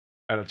mouth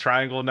and a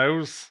triangle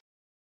nose.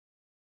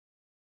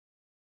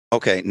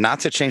 Okay,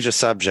 not to change the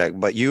subject,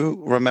 but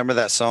you remember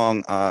that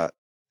song,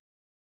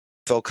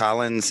 Phil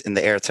Collins, In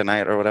the Air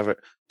Tonight or whatever?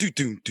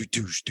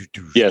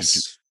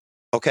 Yes.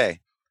 Okay,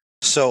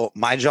 so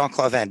my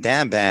Jean-Claude Van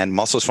Damme band,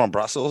 Muscles from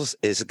Brussels,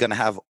 is going to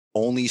have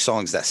only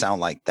songs that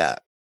sound like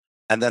that.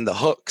 And then the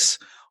hooks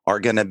are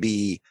going to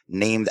be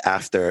named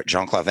after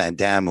Jean-Claude Van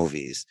Damme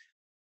movies.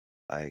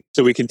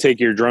 So we can take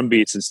your drum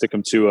beats and stick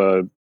them to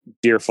a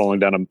deer falling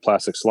down a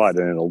plastic slide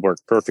and it'll work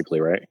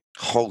perfectly, right?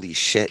 Holy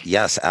shit.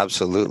 Yes,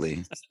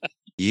 absolutely.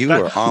 You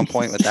were on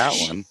point with that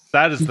one.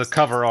 That is the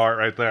cover art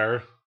right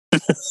there.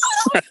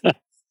 It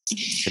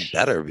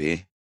better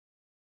be.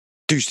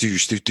 It's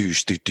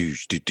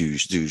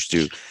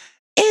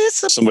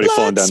somebody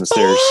falling down the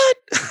stairs.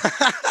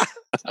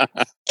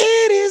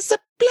 It is a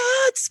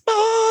blood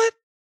sport.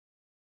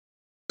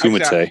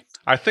 Kumite.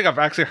 I think I've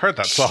actually heard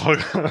that song.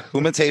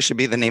 Kumite should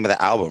be the name of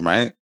the album,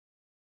 right?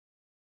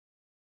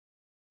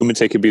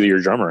 Kumite could be your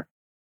drummer.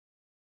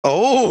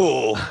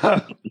 Oh,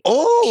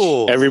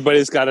 oh!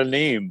 Everybody's got a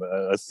name,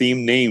 a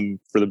theme name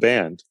for the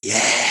band. Yeah,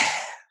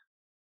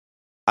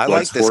 I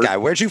like this Bloodsport. guy.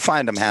 Where'd you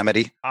find him,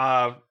 Hamity?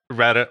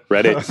 Reddit.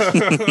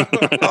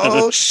 Reddit.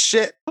 Oh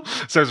shit!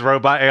 Says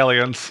robot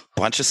aliens.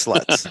 Bunch of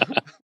sluts.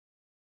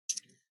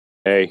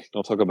 Hey,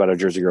 don't talk about our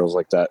Jersey girls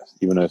like that,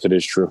 even if it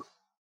is true.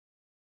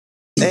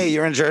 Hey,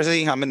 you're in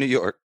Jersey. I'm in New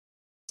York.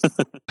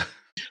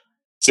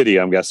 City,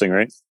 I'm guessing,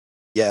 right?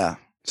 Yeah,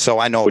 so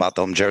I know about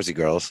them Jersey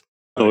girls.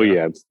 Oh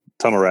yeah,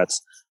 tunnel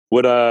rats.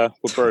 What borough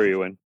are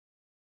you in?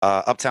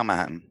 Uptown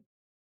Manhattan.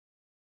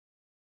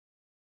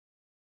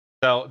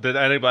 So, did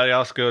anybody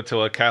else go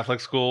to a Catholic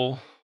school?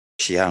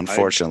 Yeah,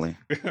 unfortunately.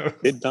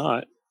 Did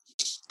not.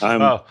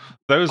 I'm Oh,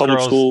 those public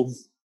girls. school.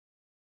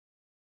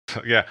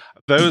 Yeah,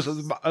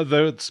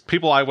 those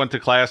people I went to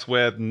class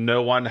with.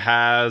 No one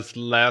has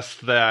less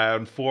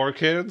than 4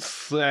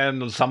 kids,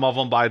 and some of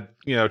them by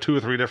 2 or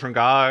 3 different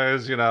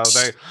guys.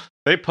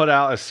 They put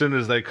out as soon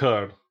as they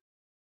could.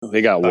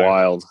 They got Sorry.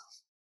 wild.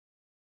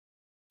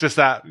 Just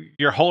that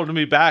you're holding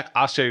me back.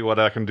 I'll show you what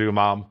I can do,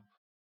 Mom.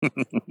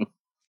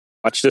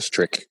 Watch this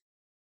trick.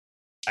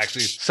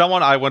 Actually,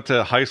 someone I went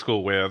to high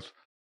school with,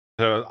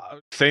 the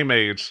same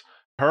age,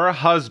 her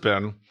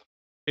husband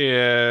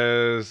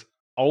is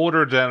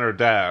older than her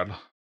dad.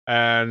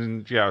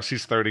 And,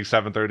 she's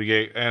 37,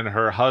 38. And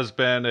her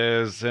husband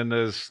is in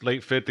his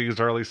late 50s,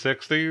 early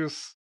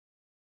 60s.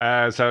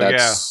 So,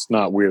 That's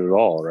not weird at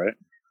all, right?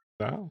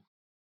 No.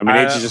 I mean,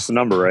 age is just a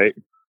number, right?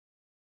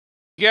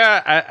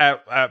 Yeah,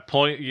 at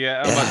point,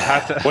 yeah. Yeah. But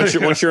had to,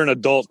 Once you're an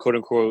adult, quote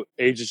unquote,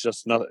 age is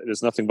just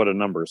nothing but a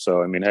number.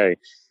 So I mean, hey,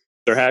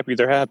 they're happy.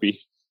 They're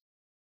happy.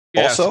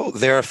 Yes. Also,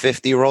 there are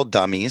 50-year-old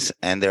dummies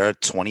and there are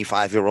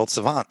 25-year-old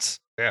savants.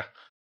 Yeah.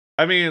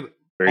 I mean,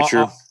 Very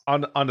true.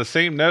 On the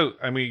same note,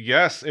 I mean,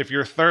 yes, if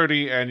you're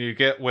 30 and you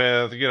get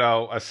with, a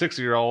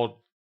 60-year-old,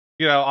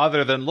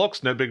 other than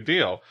looks, no big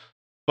deal.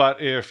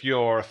 But if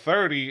you're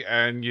 30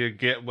 and you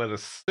get with a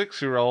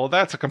 6-year-old,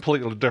 that's a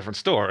completely different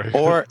story.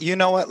 Or, you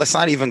know what? Let's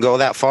not even go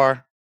that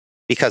far.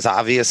 Because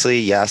obviously,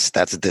 yes,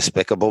 that's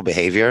despicable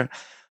behavior.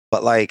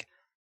 But like,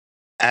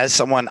 as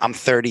someone, I'm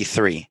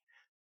 33.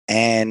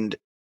 And,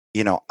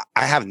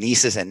 I have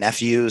nieces and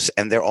nephews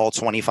and they're all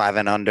 25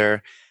 and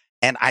under.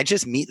 And I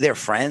just meet their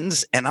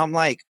friends and I'm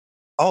like,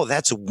 oh,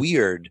 that's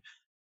weird.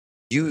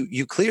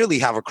 You clearly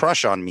have a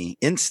crush on me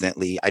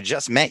instantly. I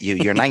just met you.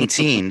 You're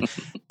 19.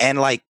 And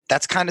like,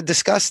 that's kind of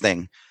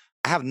disgusting.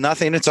 I have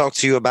nothing to talk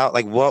to you about.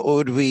 Like, what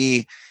would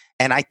we?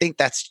 And I think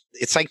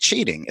it's like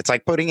cheating. It's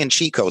like putting in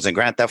cheat codes in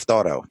Grand Theft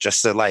Auto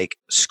just to like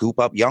scoop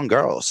up young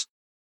girls.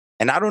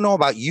 And I don't know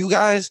about you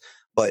guys,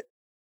 but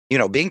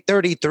being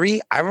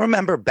 33, I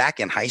remember back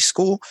in high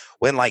school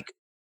when like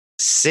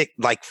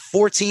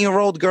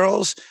 14-year-old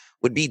girls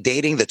would be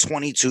dating the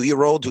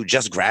 22-year-old who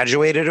just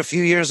graduated a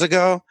few years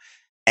ago.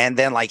 And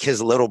then like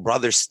his little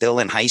brother's still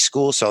in high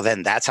school. So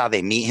then that's how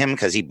they meet him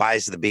because he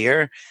buys the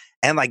beer.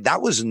 And like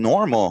that was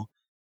normal.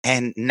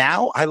 And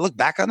now I look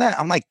back on that,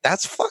 I'm like,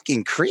 that's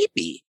fucking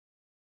creepy.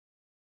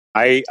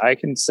 I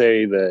can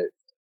say that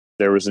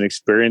there was an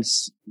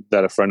experience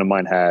that a friend of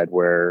mine had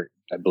where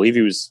I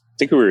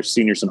think we were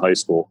seniors in high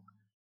school,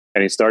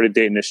 and he started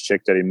dating this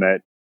chick that he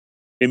met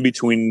in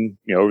between,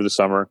 over the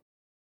summer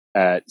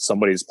at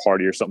somebody's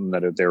party or something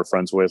that they were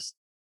friends with.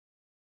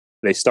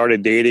 They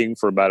started dating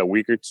for about a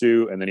week or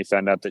two, and then he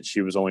found out that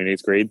she was only in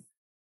 8th grade.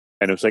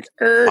 And it was like,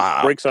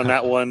 Wow. breaks on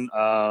that one.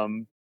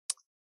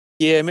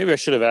 Yeah, maybe I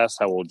should have asked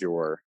how old you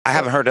were. I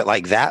haven't heard it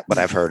like that, but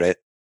I've heard it.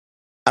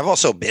 I've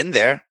also been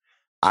there.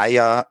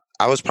 I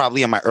was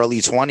probably in my early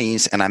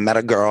 20s and I met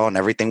a girl and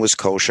everything was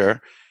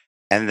kosher.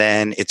 And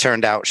then it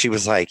turned out she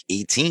was like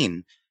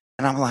 18.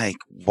 And I'm like,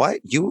 what?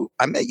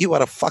 I met you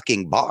at a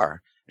fucking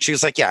bar. She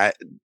was like, yeah,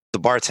 the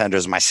bartender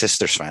is my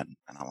sister's friend.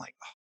 And I'm like,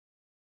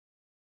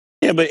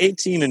 Yeah, but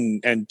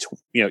 18 and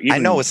even I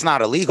know it's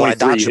not illegal. I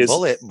 23 dodged a is-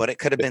 bullet, but it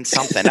could have been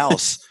something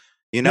else.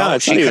 No,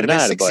 it's she not could even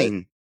have been that, but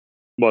 16.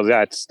 Well,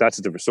 that's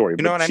a different story.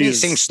 You know but what I mean?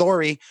 she's- Same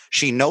story.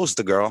 She knows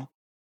the girl.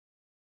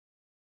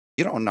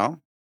 You don't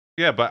know.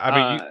 Yeah, but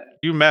I mean,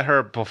 you met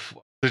her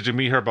before. Did you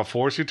meet her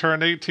before she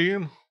turned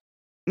 18?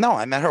 No,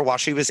 I met her while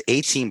she was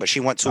 18, but she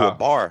went to a Oh.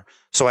 bar.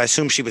 So I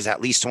assume she was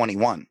at least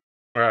 21.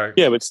 Right.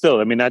 Yeah, but still,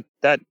 I mean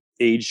that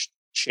age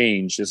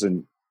change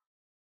isn't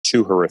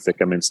too horrific.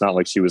 I mean, it's not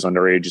like she was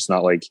underage. It's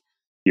not like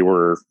you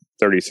were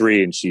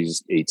 33 and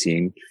she's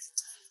 18.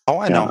 Oh,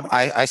 I know.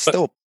 Yeah. I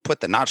still put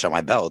the notch on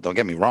my belt. Don't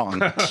get me wrong.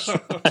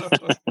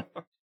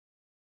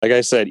 Like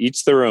I said,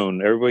 each their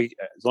own. Everybody,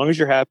 as long as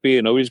you're happy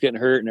and nobody's getting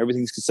hurt and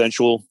everything's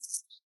consensual.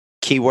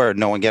 Keyword,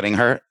 no one getting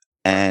hurt.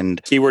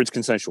 And Keyword's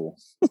consensual.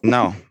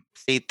 no.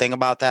 See, thing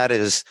about that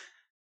is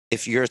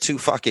if you're too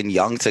fucking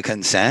young to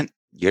consent,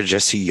 you're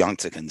just too young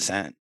to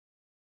consent.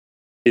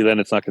 See, then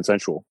it's not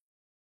consensual.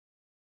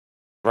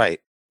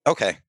 Right.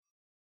 Okay.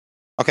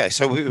 Okay.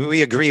 So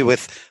we agree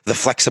with the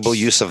flexible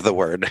use of the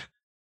word,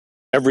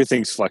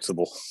 Everything's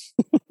flexible.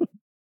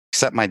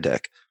 except my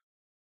dick.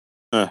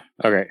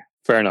 Okay,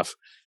 fair enough.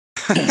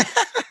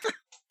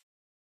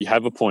 You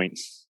have a point.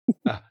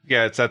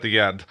 Yeah, it's at the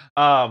end.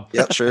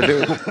 Yep, sure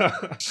do.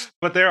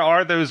 But there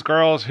are those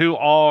girls who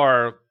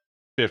are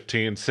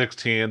 15,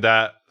 16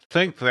 that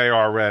think they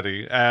are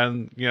ready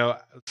and,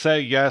 say,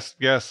 yes,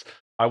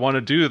 I want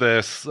to do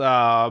this.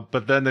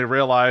 But then they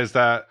realize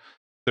that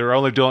they're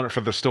only doing it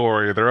for the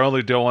story. They're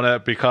only doing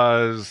it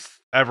because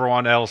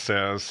everyone else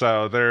is.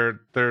 So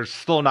they're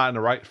still not in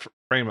the right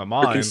frame of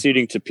mind. They're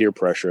conceding to peer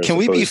pressure. Can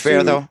we be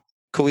fair, though?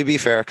 Could we be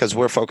fair? Because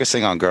we're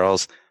focusing on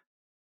girls.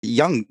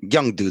 Young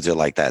dudes are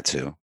like that,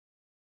 too.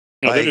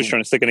 No, they're just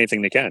trying to stick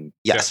anything they can.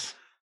 Yes.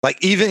 Like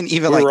even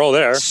we're all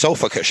there.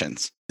 Sofa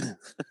cushions.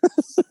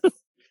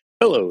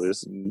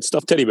 Pillows and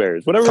stuffed teddy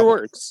bears. Whatever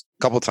works.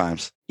 Couple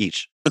times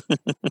each.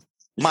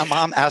 My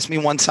mom asked me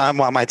one time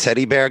why my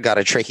teddy bear got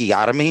a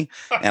tracheotomy,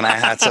 and I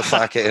had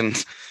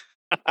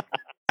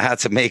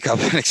to make up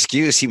an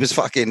excuse. He was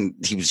choking.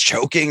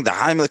 The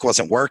Heimlich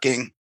wasn't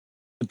working.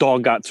 The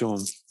dog got to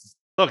him.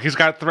 Look, he's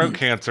got throat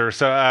cancer,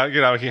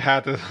 so he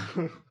had to.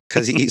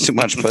 Because he eats too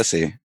much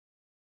pussy.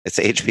 It's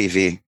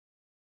HPV.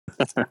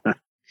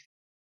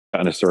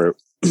 Kind of throat.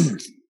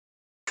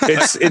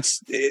 It's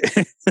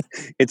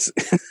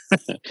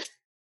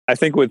I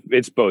think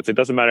it's both. It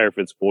doesn't matter if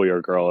it's boy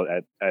or girl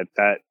at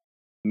that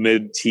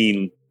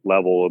mid-teen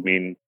level. I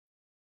mean,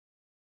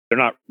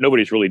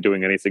 nobody's really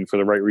doing anything for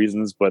the right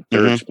reasons, but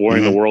they're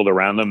exploring the world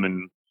around them,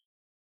 and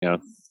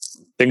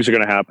things are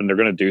going to happen. They're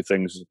going to do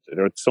things.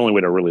 It's the only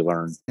way to really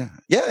learn.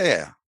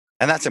 Yeah.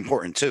 And that's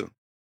important too.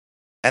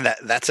 And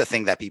that's a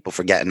thing that people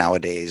forget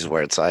nowadays,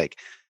 where it's like,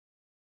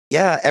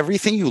 yeah,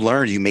 everything you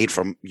learned,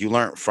 you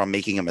learned from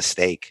making a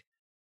mistake,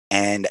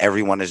 and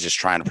everyone is just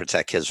trying to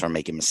protect kids from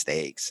making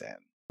mistakes. And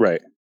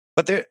right.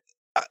 But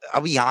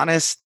I'll be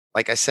honest,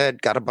 like I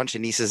said, got a bunch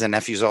of nieces and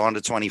nephews all under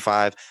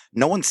 25.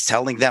 No one's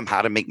telling them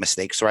how to make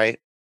mistakes, right?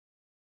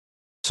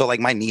 So like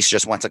my niece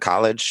just went to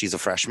college. She's a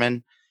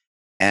freshman.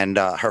 And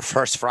her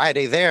first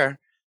Friday there,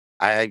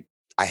 I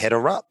hit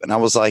her up and I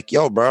was like,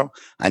 yo, bro,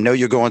 I know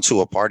you're going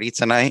to a party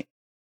tonight.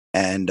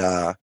 And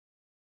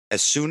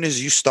as soon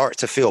as you start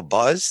to feel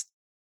buzzed,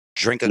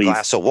 drink a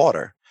glass of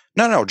water.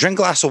 No, drink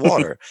a glass of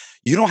water.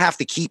 You don't have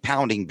to keep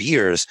pounding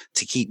beers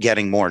to keep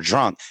getting more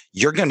drunk.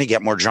 You're going to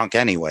get more drunk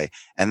anyway.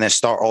 And then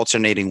start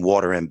alternating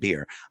water and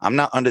beer. I'm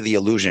not under the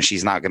illusion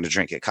she's not going to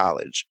drink at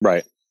college.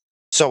 Right.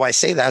 So I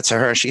say that to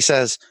her and she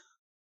says,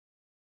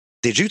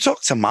 did you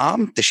talk to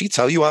mom? Did she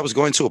tell you I was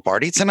going to a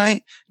party tonight?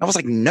 And I was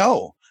like,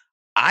 no,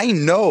 I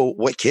know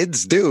what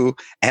kids do.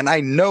 And I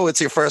know it's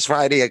your first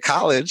Friday at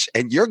college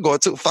and you're going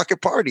to a fucking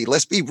party.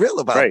 Let's be real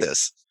about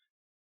this.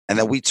 And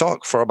then we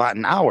talk for about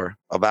an hour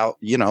about,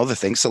 the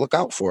things to look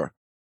out for.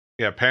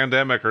 Yeah,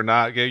 pandemic or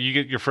not, you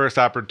get your first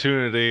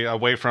opportunity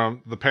away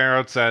from the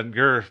parents and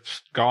you're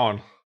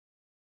gone.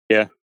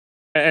 Yeah.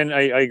 And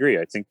I agree.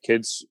 I think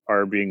kids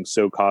are being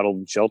so coddled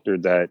and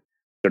sheltered that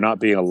they're not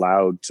being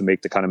allowed to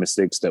make the kind of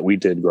mistakes that we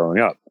did growing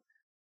up,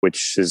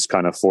 which has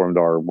kind of formed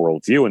our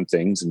worldview and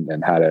things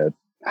and how to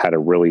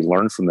really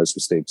learn from those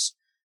mistakes.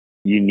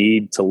 You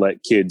need to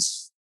let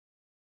kids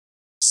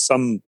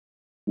some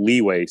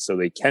leeway so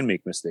they can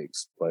make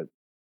mistakes. But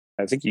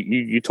I think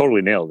you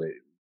totally nailed it.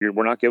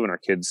 We're not giving our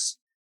kids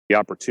the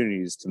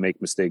opportunities to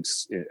make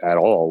mistakes at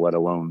all, let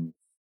alone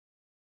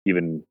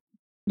even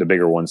the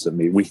bigger ones that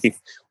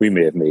we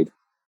may have made.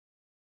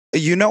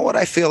 You know what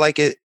I feel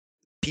like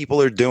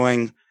people are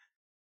doing?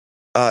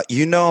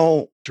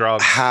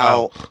 Drugs.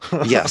 How?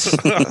 Yes,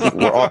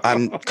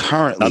 I'm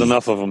currently not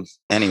enough of them.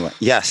 Anyway,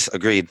 yes,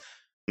 agreed.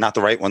 Not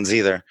the right ones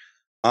either.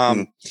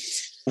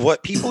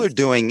 What people are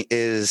doing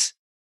is,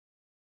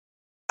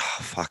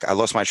 fuck, I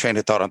lost my train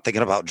of thought. I'm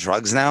thinking about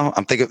drugs now.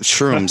 I'm thinking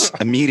shrooms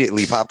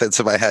immediately popped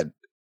into my head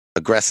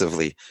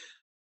aggressively.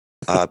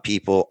 What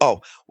people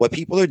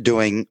are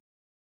doing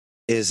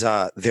is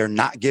they're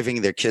not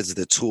giving their kids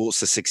the tools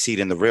to succeed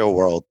in the real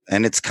world.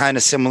 And it's kind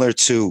of similar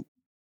to,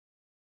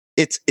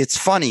 it's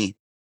funny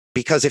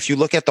because if you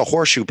look at the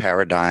horseshoe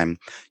paradigm,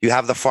 you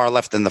have the far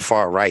left and the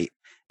far right,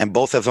 and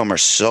both of them are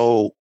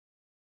so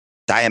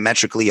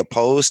diametrically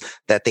opposed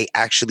that they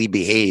actually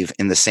behave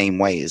in the same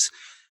ways.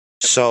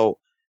 So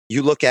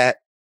you look at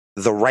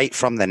the right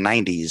from the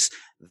 90s,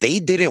 they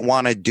didn't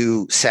want to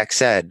do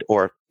sex ed,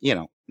 or,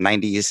 90s,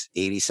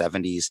 80s,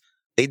 70s.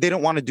 They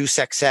didn't want to do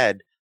sex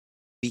ed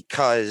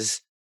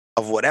because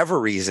of whatever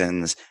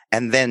reasons.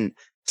 And then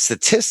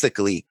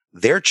statistically,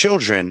 their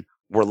children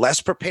were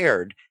less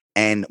prepared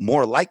and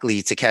more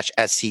likely to catch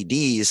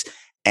STDs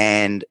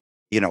and,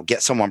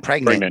 get someone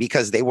pregnant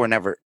because they were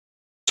never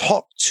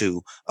talked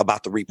to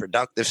about the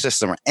reproductive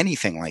system or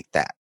anything like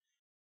that.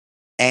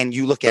 And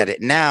you look at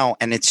it now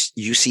and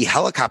you see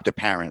helicopter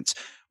parents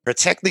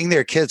protecting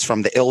their kids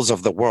from the ills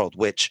of the world,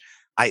 which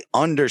I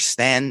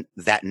understand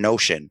that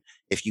notion.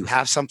 If you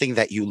have something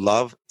that you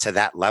love to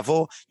that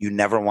level, you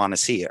never want to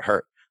see it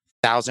hurt.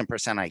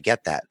 1,000% I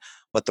get that.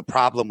 But the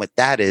problem with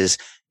that is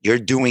you're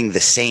doing the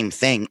same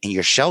thing and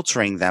you're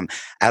sheltering them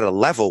at a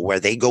level where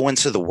they go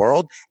into the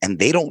world and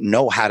they don't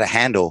know how to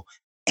handle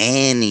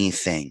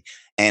anything.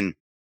 And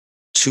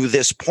to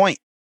this point,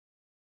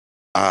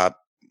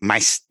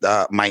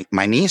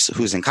 my niece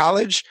who's in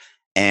college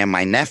and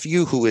my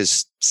nephew who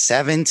is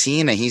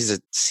 17 and he's a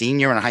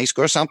senior in high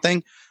school or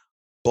something,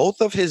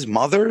 both of his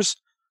mothers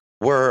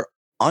were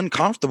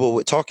uncomfortable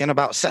with talking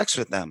about sex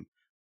with them.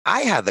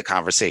 I had the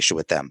conversation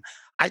with them.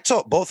 I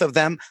taught both of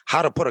them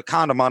how to put a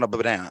condom on a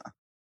banana.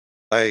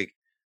 Like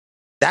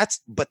that's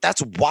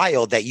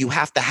wild that you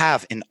have to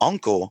have an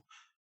uncle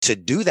to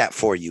do that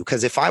for you.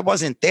 Because if I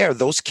wasn't there,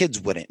 those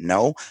kids wouldn't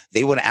know.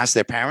 They wouldn't ask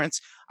their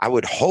parents. I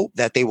would hope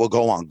that they will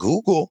go on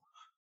Google.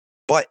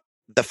 But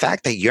the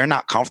fact that you're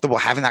not comfortable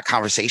having that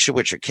conversation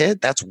with your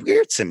kid, that's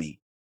weird to me.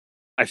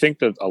 I think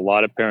that a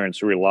lot of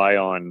parents rely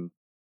on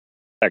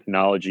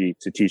technology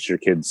to teach their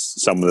kids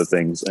some of the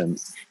things.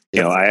 And,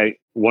 you know,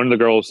 one of the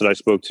girls that I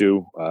spoke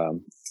to,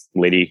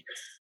 lady,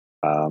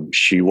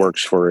 she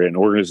works for an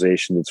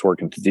organization that's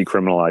working to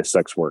decriminalize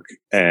sex work.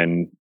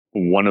 And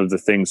one of the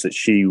things that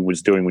she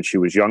was doing when she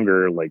was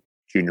younger, like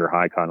junior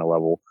high kind of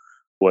level,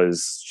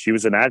 was she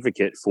was an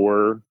advocate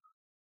for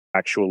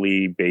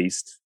actually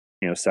based,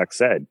 you know,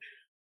 sex ed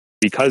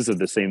because of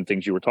the same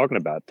things you were talking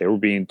about. They were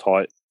being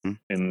taught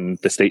in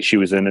the state she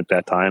was in at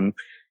that time,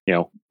 you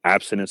know,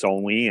 abstinence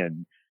only,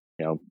 and,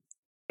 you know,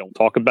 don't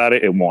talk about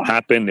it. It won't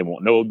happen. They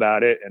won't know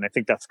about it. And I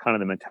think that's kind of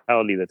the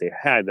mentality that they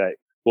had, that,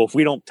 well, if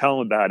we don't tell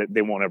them about it,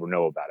 they won't ever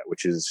know about it,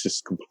 which is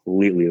just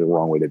completely the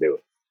wrong way to do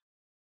it.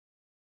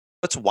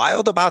 What's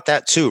wild about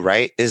that too,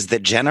 right, is the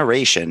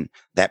generation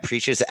that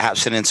preaches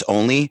abstinence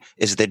only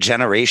is the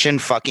generation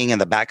fucking in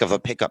the back of a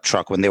pickup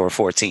truck when they were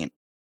 14.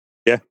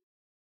 Yeah.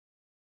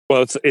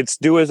 Well, it's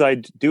do as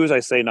I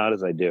say, not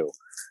as I do.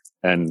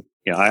 And,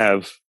 you know, I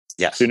have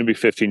soon to be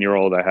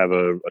 15-year-old. I have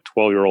a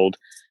 12-year-old,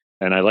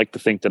 and I like to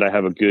think that I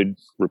have a good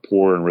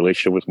rapport and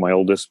relationship with my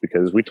oldest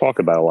because we talk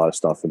about a lot of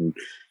stuff. And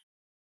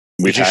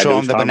did you show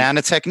him the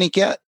banana technique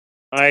yet?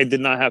 I did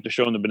not have to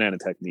show him the banana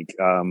technique.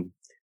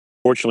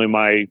 Fortunately,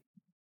 my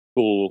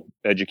school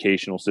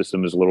educational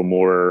system is a little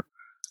more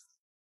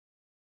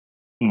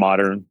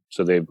modern,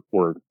 so they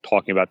were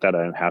talking about that.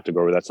 I didn't have to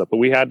go over that stuff, but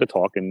we had to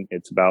talk, and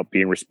it's about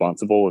being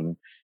responsible. And,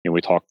 you know,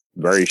 we talk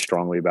very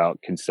strongly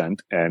about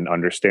consent and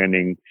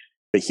understanding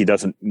that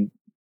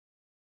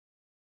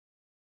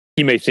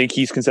he may think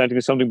he's consenting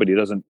to something, but he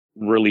doesn't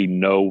really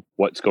know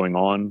what's going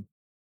on.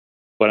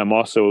 But I'm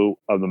also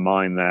of the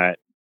mind that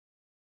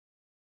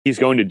he's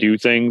going to do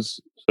things,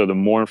 so the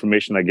more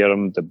information I get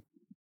him, the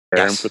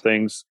prepare him for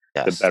things,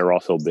 the better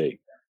off he'll be.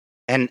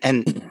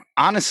 And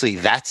honestly,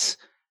 that's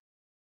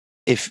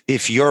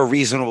if you're a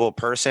reasonable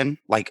person,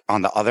 like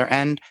on the other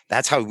end,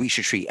 that's how we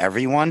should treat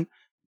everyone.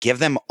 Give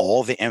them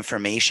all the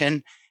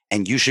information,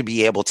 and you should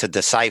be able to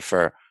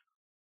decipher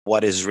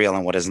what is real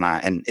and what is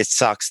not. And it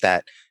sucks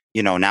that,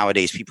 you know,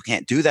 nowadays people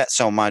can't do that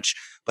so much.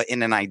 But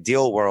in an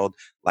ideal world,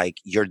 like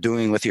you're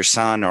doing with your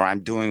son or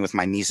I'm doing with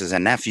my nieces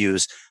and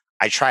nephews,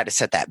 I try to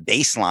set that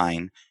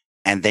baseline,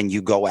 and then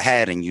you go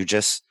ahead and you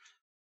just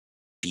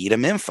feed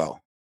him info.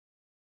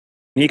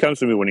 He comes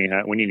to me when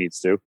he needs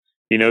to.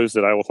 He knows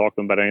that I will talk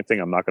to him about anything.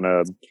 I'm not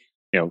going to,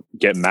 you know,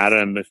 get mad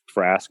at him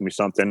for asking me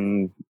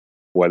something,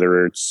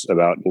 whether it's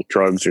about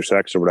drugs or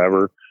sex or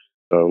whatever.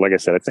 So, like I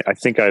said, I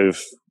think I've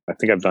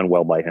done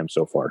well by him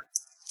so far.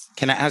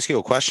 Can I ask you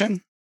a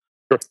question?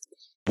 Sure.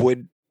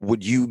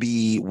 Would you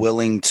be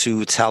willing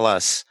to tell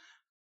us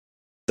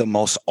the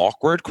most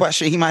awkward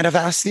question he might have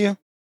asked you?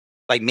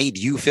 Like made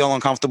you feel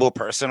uncomfortable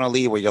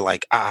personally, where you're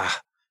like,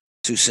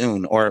 too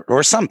soon,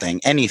 or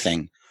something,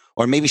 anything,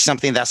 or maybe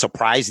something that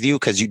surprised you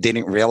because you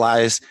didn't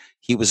realize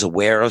he was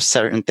aware of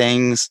certain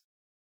things?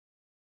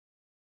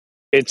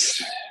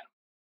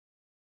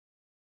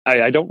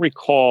 I don't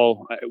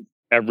recall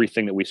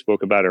everything that we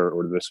spoke about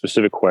or the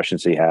specific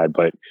questions he had,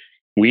 but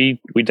we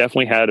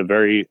definitely had a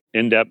very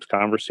in-depth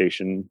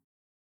conversation.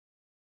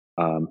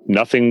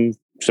 Nothing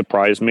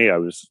surprised me. I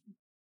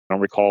don't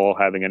recall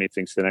having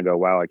anything sitting and go,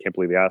 wow, I can't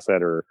believe he asked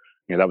that, or,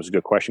 you know, that was a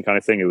good question kind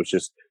of thing.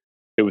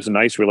 It was a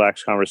nice,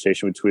 relaxed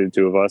conversation between the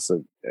two of us.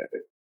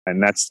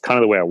 And that's kind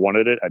of the way I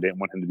wanted it. I didn't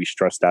want him to be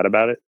stressed out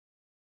about it,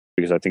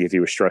 because I think if he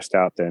was stressed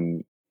out,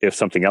 then if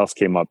something else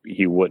came up,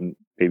 he wouldn't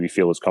maybe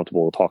feel as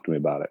comfortable to talk to me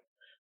about it.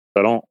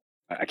 So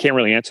I can't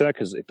really answer that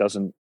because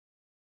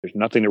there's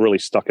nothing that really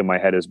stuck in my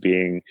head as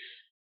being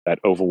that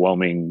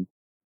overwhelming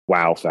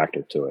wow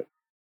factor to it.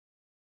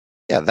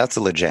 Yeah, that's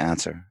a legit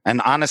answer.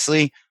 And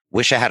honestly,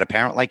 wish I had a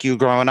parent like you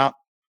growing up.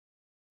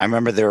 I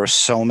remember there were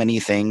so many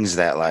things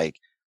that like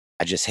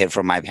I just hid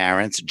from my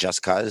parents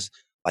just because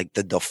like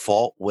the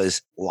default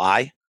was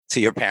lie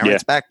to your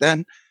parents back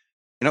then.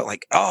 You know,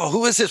 like, oh,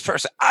 who is this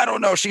person? I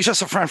don't know. She's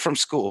just a friend from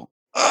school.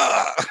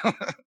 I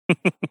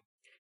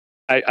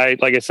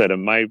like I said,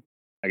 my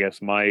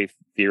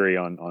theory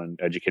on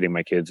educating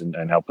my kids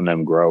and helping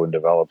them grow and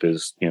develop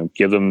is, you know,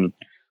 give them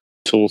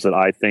tools that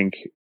I think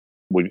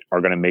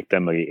are going to make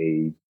them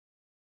a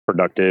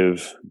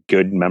productive,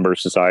 good member of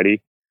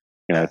society.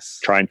 You know,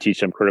 try and teach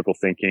them critical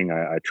thinking.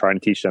 I try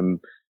and teach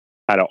them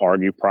how to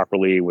argue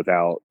properly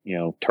without, you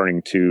know,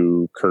 turning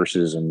to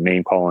curses and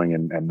name calling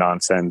and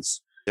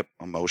nonsense. Yep,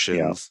 emotions.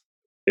 You know,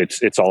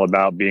 it's all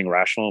about being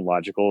rational and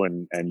logical,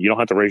 and you don't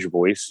have to raise your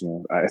voice. You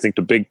know, I think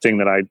the big thing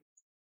that I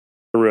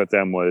threw at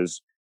them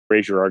was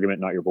raise your argument,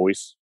 not your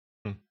voice.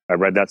 I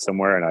read that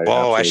somewhere, and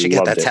I should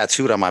get that it.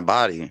 tattooed on my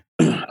body.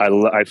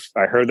 I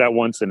heard that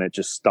once, and it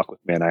just stuck with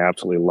me, and I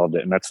absolutely loved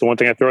it. And that's the one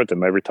thing I throw at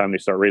them every time they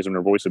start raising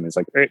their voice at me. It's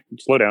like, hey,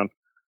 slow down,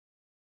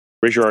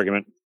 raise your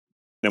argument,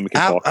 then we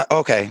can talk.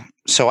 Okay,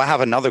 so I have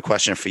another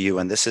question for you,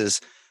 and this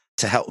is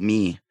to help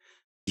me.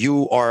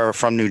 You are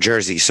from New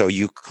Jersey, so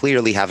you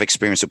clearly have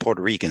experience with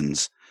Puerto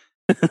Ricans.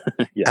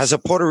 Yes. As a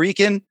Puerto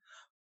Rican,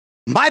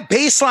 my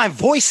baseline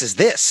voice is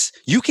this.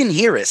 You can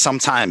hear it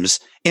sometimes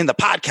in the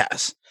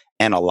podcast.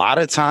 And a lot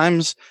of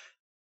times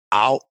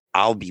I'll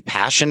be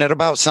passionate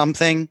about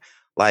something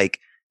like,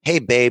 hey,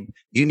 babe,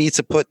 you need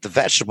to put the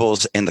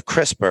vegetables in the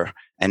crisper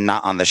and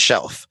not on the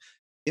shelf,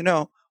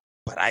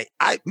 but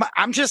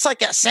I'm just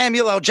like at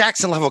Samuel L.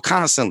 Jackson level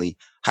constantly.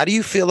 How do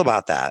you feel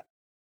about that?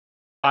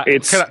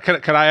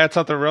 Can I add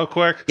something real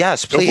quick?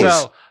 Yes, please.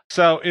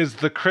 So is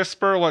the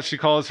crisper what she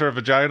calls her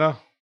vagina?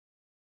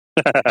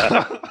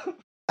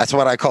 That's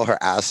what I call her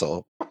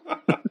asshole.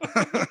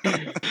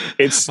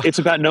 It's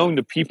about knowing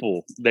the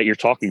people that you're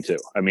talking to.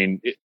 I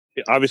mean,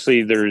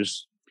 obviously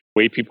there's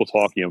way people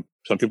talk.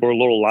 Some people are a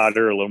little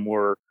louder, a little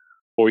more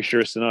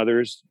boisterous than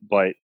others.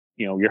 But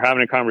you're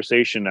having a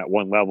conversation at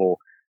one level,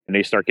 and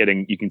they start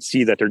you can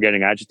see that they're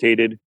getting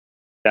agitated.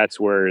 That's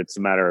where it's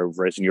a matter of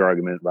raising your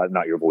argument,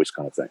 not your voice,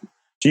 kind of thing.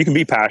 So you can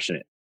be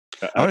passionate.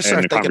 I'm going to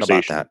start thinking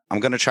about that.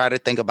 I'm going to try to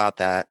think about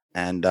that,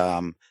 and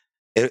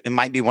it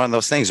might be one of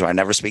those things where I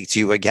never speak to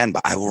you again,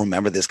 but I will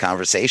remember this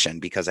conversation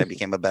because I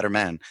became a better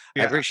man.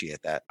 Yeah, I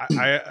appreciate that.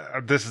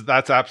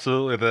 That's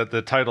absolutely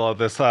the title of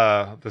this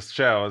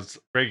show is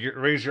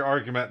raise your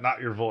argument,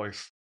 not your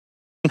voice.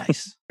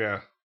 Nice.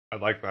 Yeah, I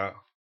like that.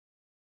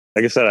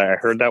 Like I said, I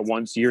heard that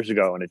once years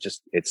ago, and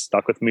it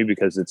stuck with me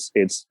because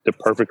it's the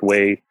perfect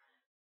way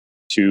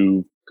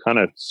to kind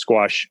of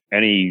squash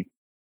any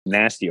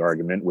nasty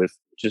argument with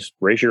just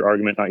raise your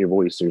argument, not your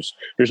voice.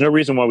 There's no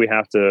reason why we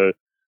have to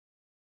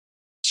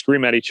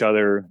scream at each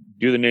other,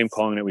 do the name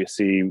calling that we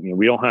see.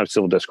 We don't have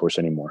civil discourse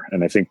anymore.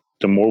 And I think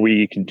the more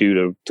we can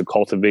do to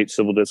cultivate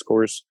civil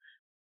discourse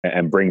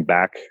and bring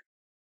back,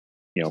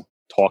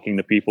 talking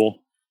to people,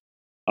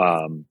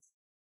 the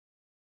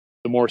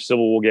more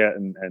civil we'll get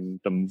and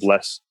the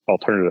less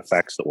alternative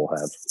effects that we'll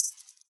have.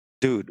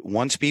 Dude,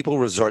 once people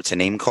resort to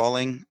name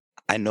calling,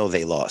 I know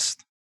they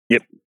lost.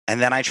 Yep.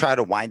 And then I try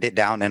to wind it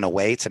down in a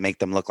way to make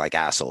them look like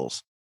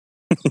assholes.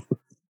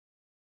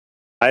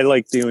 I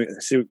like doing...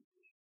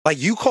 Like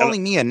you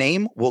calling me a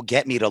name will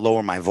get me to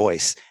lower my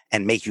voice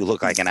and make you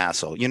look like an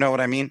asshole. You know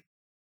what I mean?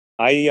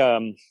 I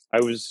don't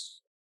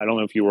know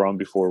if you were on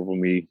before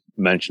when we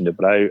mentioned it,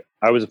 but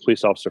I was a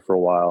police officer for a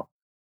while.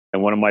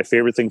 And one of my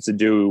favorite things to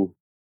do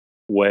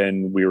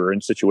when we were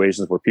in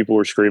situations where people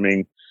were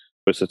screaming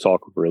was to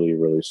talk really,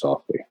 really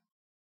softly.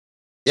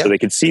 Yep. So they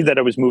could see that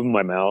I was moving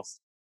my mouth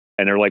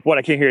and they're like, what?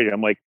 I can't hear you.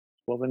 I'm like,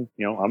 well then,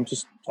 I'm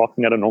just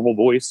talking at a normal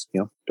voice,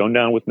 tone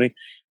down with me.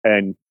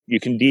 And you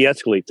can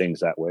de-escalate things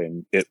that way.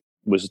 And it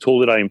was a tool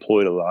that I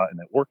employed a lot and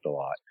it worked a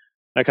lot.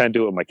 I kind of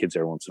do it with my kids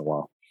every once in a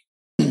while.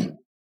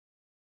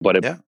 But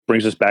it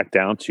brings us back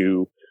down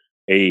to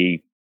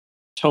a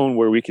tone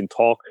where we can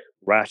talk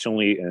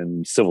rationally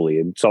and civilly.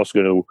 And it's also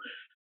going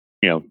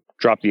to,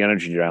 drop the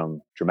energy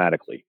down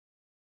dramatically.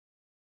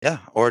 Yeah.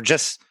 Or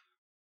just,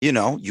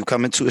 you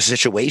come into a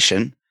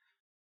situation.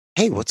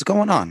 Hey, what's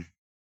going on?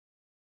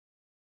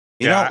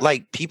 You know,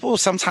 like people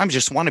sometimes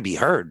just want to be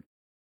heard.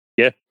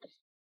 Yeah.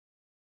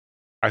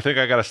 I think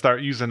I got to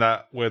start using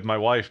that with my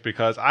wife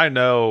because I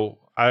know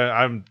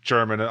I'm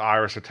German and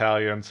Irish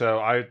Italian, so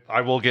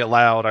I will get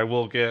loud, I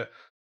will get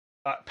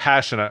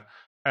passionate,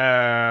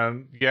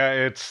 and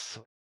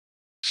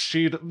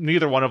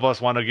neither one of us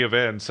want to give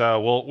in,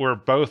 so we're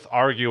both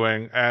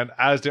arguing, and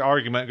as the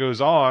argument goes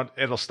on,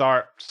 it'll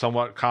start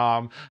somewhat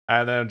calm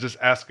and then just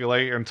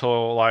escalate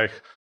until like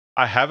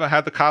I haven't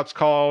had the cops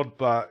called,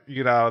 but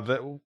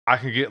that I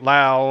can get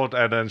loud,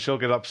 and then she'll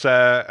get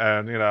upset,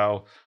 and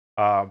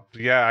I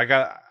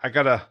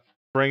gotta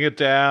bring it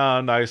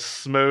down nice,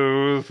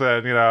 smooth,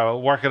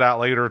 and work it out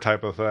later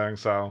type of thing.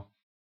 So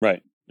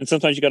right, and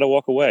sometimes you got to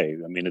walk away.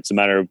 I mean, it's a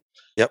matter of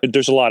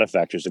there's a lot of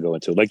factors to go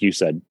into it. Like you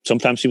said,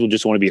 sometimes people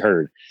just want to be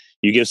heard.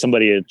 You give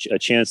somebody a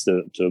chance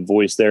to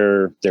voice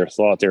their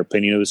thought, their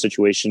opinion of the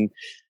situation,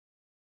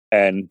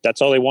 and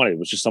that's all they wanted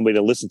was just somebody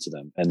to listen to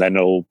them, and then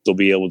they'll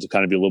be able to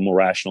kind of be a little more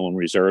rational and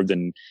reserved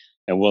and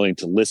willing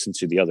to listen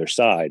to the other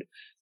side.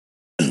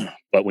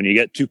 But when you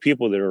get two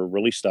people that are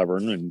really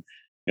stubborn and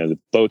that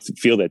both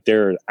feel that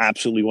they're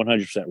absolutely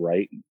 100%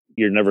 right,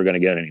 you're never going to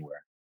get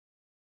anywhere.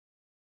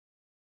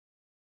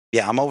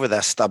 Yeah, I'm over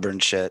that stubborn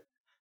shit.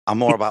 I'm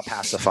more about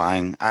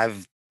pacifying.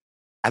 I've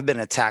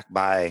been attacked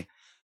by,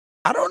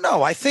 I don't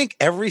know. I think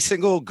every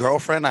single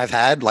girlfriend I've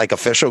had, like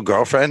official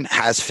girlfriend,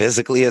 has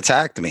physically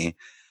attacked me.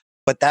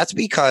 But that's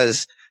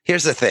because,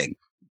 here's the thing.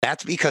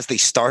 That's because they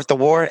start the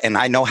war and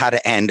I know how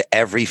to end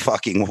every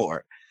fucking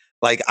war.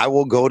 Like I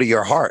will go to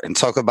your heart and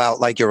talk about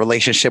like your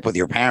relationship with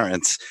your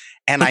parents.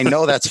 And I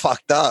know that's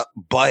fucked up,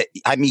 but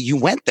I mean, you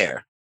went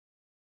there.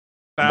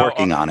 Now,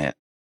 working on it.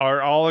 Are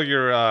all of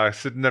your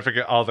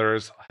significant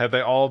others, have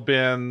they all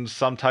been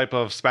some type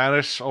of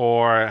Spanish,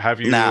 or have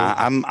you? Nah,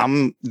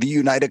 I'm the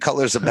United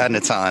Colors of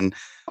Benetton.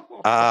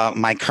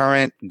 My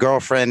current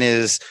girlfriend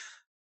is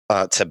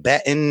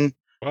Tibetan.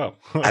 Whoa.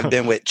 I've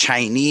been with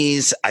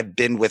Chinese. I've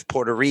been with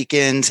Puerto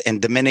Ricans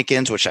and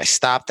Dominicans, which I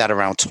stopped at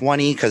around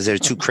 20 because they're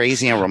too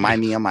crazy and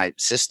remind me of my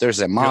sisters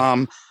and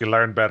mom. You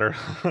learn better.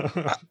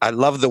 I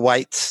love the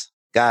whites.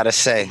 Gotta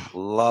say,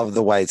 love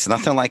the whites.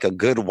 Nothing like a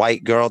good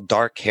white girl,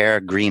 dark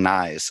hair, green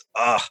eyes.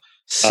 Ugh,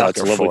 sucker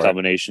it's a lovely for it.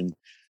 combination.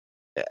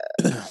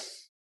 Something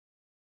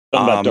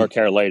about dark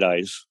hair, light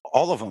eyes.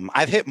 All of them.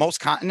 I've hit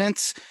most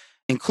continents,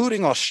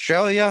 including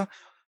Australia.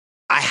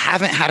 I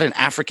haven't had an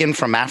African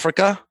from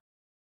Africa,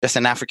 just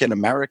an African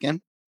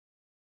American.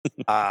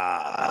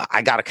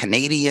 I got a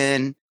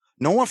Canadian.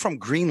 No one from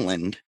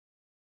Greenland.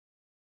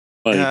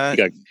 Well, you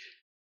got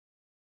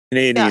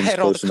Canadians hit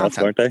all close the enough,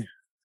 content. aren't they?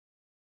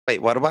 Wait,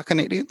 what about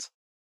Canadians?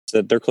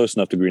 So they're close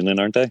enough to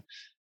Greenland, aren't they?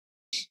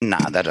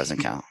 Nah, that doesn't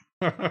count.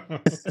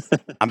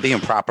 I'm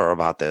being proper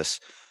about this.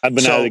 I've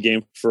been out of the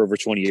game for over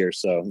 20 years,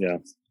 so yeah.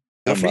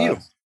 Good for you.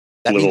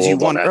 That little means you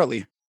old on won that.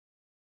 early.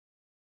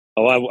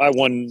 Oh, I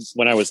won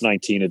when I was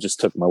 19. It just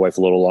took my wife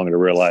a little longer to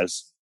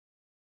realize.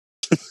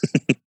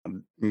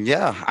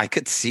 Yeah, I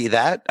could see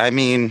that. I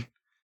mean,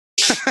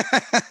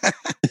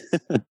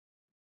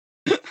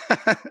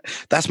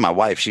 that's my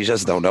wife. She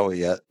just don't know it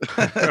yet.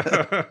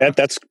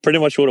 That's pretty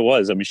much what it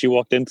was. I mean, she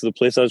walked into the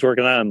place I was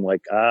working at. I'm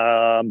like,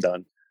 I'm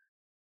done.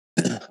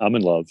 I'm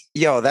in love.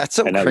 Yo, that's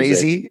so And that was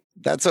crazy.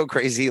 That's so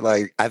crazy.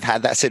 Like, I've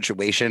had that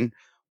situation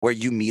where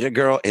you meet a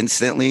girl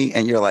instantly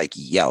and you're like,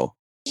 yo,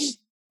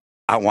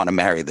 I want to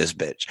marry this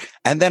bitch.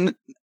 And then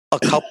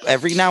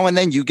every now and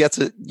then you get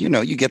to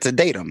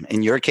date them.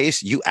 In your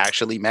case, you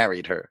actually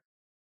married her.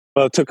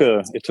 Well, it took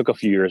a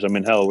few years. I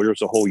mean, hell, there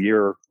was a whole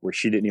year where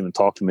she didn't even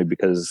talk to me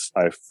because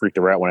I freaked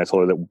her out when I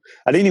told her that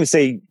I didn't even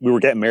say we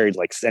were getting married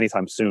like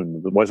anytime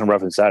soon. It wasn't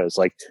reference that. It's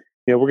like,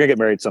 we're gonna get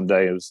married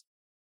someday. It was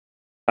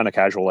kind of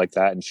casual like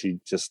that, and she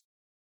just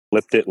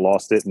flipped it,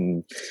 lost it,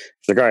 and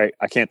she's like, "All right,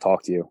 I can't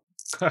talk to you.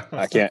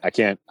 I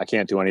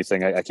can't do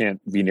anything. I can't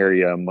be near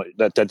you."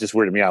 That just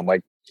weirded me out. I'm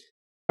like,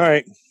 all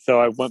right.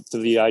 So I went to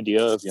the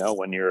idea of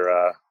when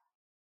you're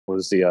what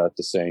is the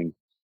saying?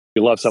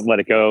 You love something, let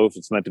it go. If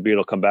it's meant to be,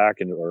 it'll come back,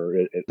 if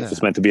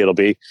it's meant to be, it'll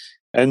be.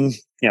 And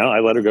I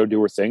let her go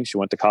do her thing. She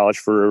went to college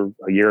for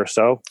a year or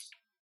so,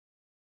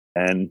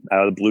 and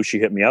out of the blue, she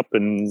hit me up,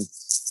 and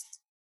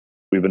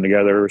we've been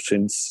together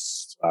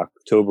since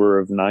October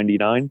of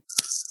 '99.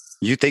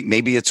 You think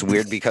maybe it's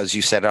weird because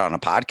you said it on a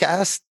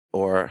podcast,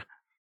 or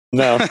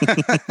no?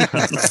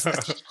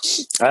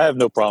 I have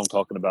no problem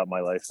talking about my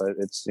life.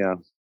 It's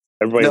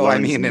everybody. No, I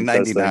learns mean in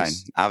and does '99.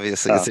 things.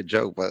 Obviously, it's a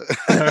joke, but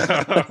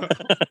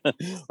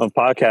on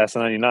podcast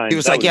in '99, he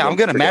was like, "Yeah, I'm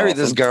gonna marry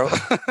this awesome. girl."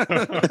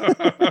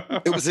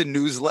 It was a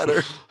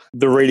newsletter,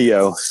 The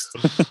radio,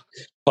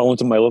 calling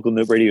to my local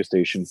radio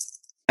station.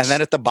 and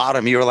then at the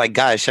bottom, you were like,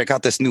 "Guys, check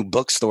out this new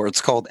bookstore.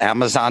 It's called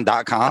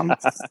Amazon.com."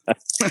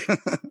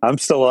 I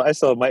still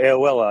have my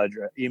AOL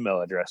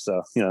email address,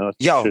 so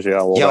shows you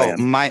how old I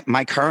am.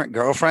 my current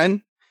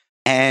girlfriend,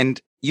 and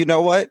you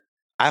know what?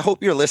 I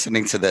hope you're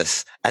listening to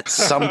this at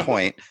some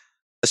point,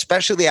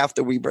 especially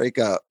after we break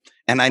up.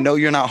 And I know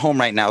you're not home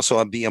right now, so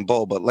I'm being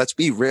bold, but let's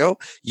be real.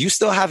 You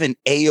still have an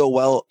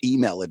AOL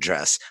email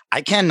address.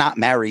 I cannot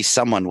marry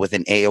someone with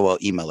an AOL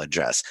email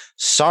address.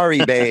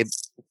 Sorry, babe.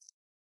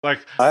 Like,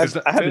 I have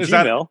a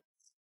Gmail.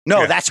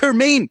 No, Yeah. that's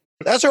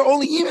her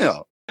only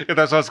email.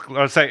 That's what I was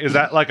going to say. Is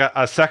that like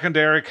a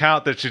secondary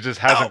account that she just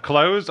hasn't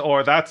closed,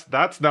 or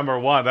that's number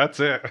one? That's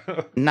it.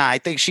 Nah, I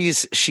think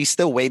she's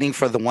still waiting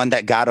for the one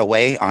that got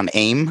away on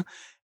AIM,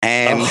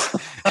 and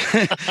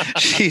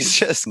she's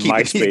just keeping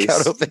the MySpace.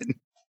 account open.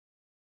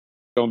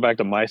 Going back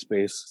to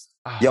MySpace.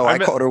 Yo, I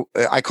called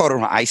her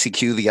on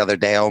ICQ the other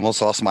day. I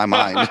almost lost my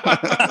mind.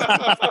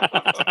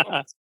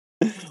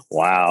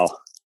 Wow,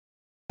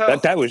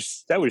 that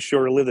was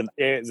shorter lived than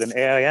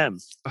AIM.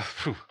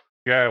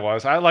 Yeah, it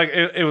was. I like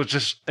it. It was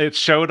just it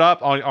showed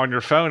up on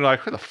your phone. You're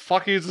like, who the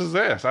fuck is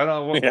this? I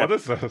don't know what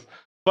is this.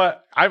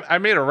 But I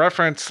made a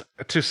reference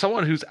to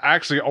someone who's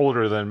actually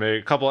older than me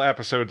a couple of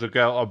episodes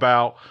ago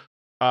about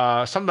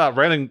something about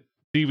renting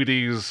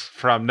DVDs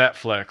from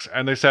Netflix,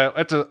 and they said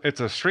it's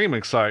a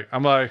streaming site.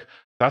 I'm like,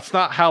 that's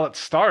not how it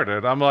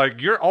started. I'm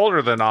like, you're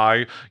older than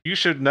I. You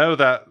should know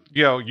that.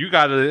 You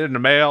got it in the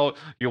mail.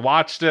 You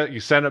watched it. You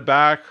sent it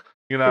back.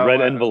 The red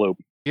envelope.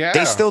 Yeah,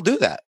 They still do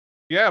that.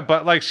 Yeah,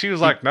 but like she was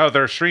like, no,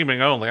 they're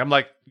streaming only. I'm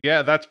like,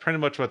 yeah, that's pretty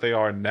much what they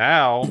are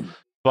now.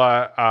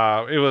 But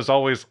it was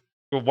always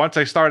once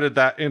they started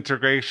that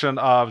integration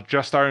of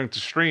just starting to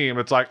stream,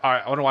 it's like, all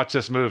right, I want to watch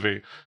this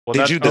movie. Well,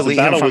 Did you delete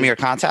him from your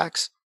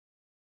contacts?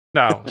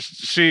 No,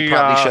 she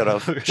Probably should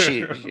have.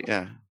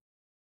 Yeah.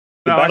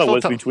 The No, battle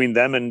was still between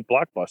them and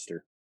Blockbuster.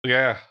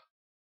 yeah.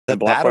 The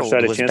And Blockbuster battle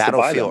had a was chance to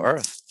buy Battlefield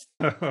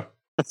them.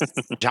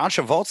 Earth. John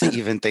Travolta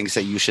even thinks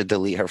that you should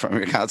delete her from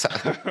your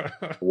contact.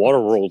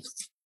 Waterworld.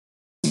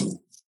 Ooh,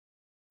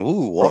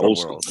 Old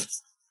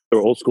Waterworld. There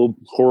are old school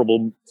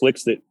horrible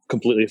flicks that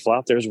completely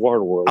flop. There's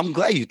Waterworld. I'm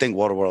glad you think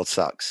Waterworld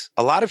sucks.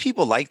 A lot of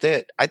people liked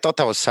it. I thought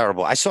that was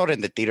terrible. I saw it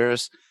in the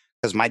theaters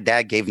because my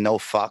dad gave no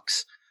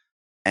fucks.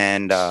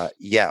 And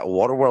yeah,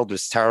 Waterworld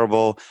was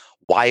terrible.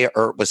 Wyatt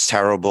Earp was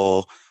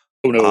terrible.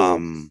 Oh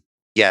no.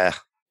 Yeah,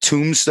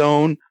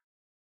 Tombstone.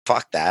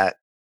 Fuck that.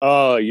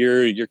 Oh,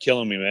 you're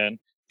killing me, man.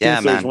 Yeah,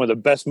 Tombstone's man. one of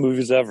the best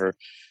movies ever.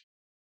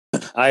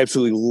 I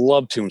absolutely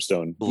love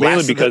Tombstone,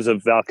 mainly because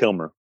of Val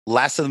Kilmer.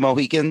 Last of the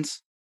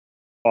Mohicans.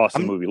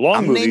 Awesome movie. Long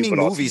I'm movie, naming but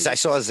awesome movies movie. I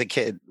saw as a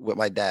kid with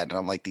my dad, and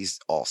I'm like, these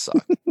all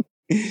suck.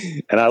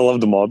 And I love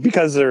them all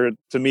because they're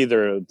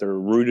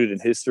rooted in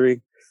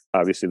history.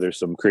 Obviously, there's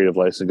some creative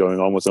license going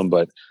on with them,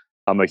 but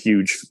I'm a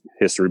huge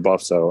history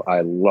buff, so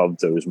I love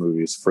those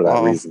movies for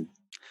that reason.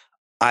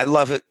 I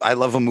love it. I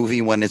love a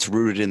movie when it's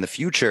rooted in the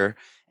future,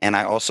 and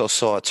I also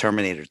saw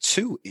Terminator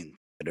 2 in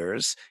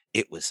theaters.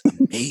 It was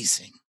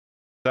amazing.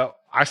 So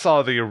I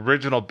saw the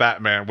original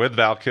Batman with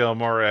Val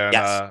Kilmer and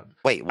Yes.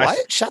 Wait,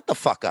 what? Shut the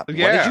fuck up. What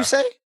did Yeah. you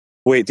say?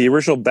 Wait, the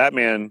original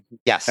Batman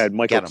Yes. had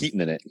Michael Get him.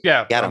 Keaton in it.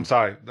 Yeah, Get I'm him.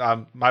 sorry.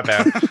 My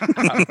bad.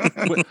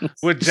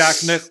 with Jack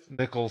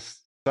Nicholas.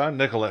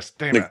 Nicholas.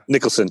 Damn it.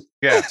 Nicholson.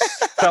 Yeah.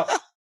 So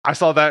I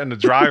saw that in the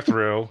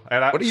drive-through,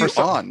 and What are you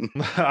on?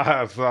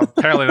 So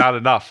apparently not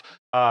enough.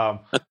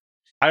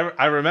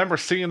 I remember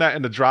seeing that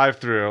in the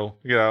drive-through,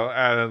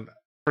 and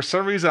for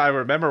some reason I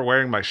remember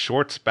wearing my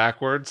shorts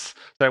backwards.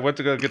 So I went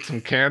to go get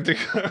some candy,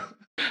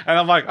 and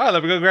I'm like, "Oh,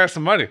 let me go grab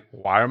some money.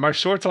 Why are my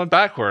shorts on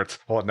backwards?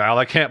 Well, now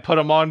I can't put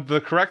them on the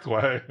correct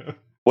way."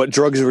 What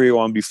drugs were you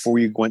on before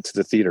you went to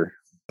the theater?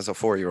 As a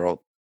 4-year-old.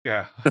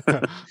 Yeah,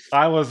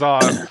 I was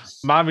on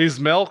mommy's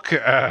milk.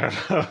 And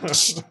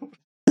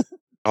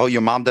Oh,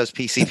 your mom does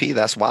PCP?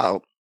 That's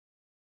wild.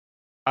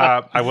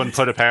 I wouldn't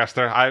put it past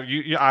her.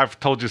 I've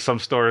told you some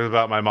stories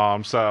about my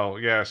mom, so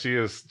yeah,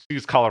 she's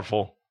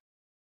colorful.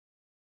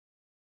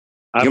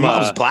 Your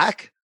mom's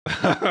black?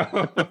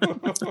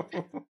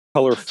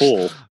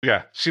 Colorful.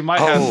 Yeah, she might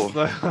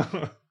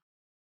have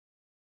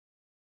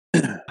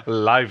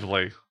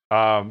lively.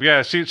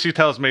 Yeah, she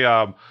tells me,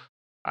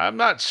 I'm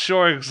not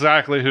sure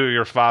exactly who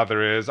your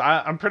father is.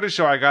 I'm pretty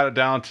sure I got it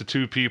down to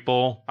 2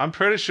 people. I'm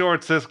pretty sure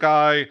it's this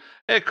guy.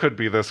 It could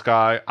be this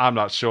guy. I'm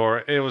not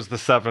sure. It was the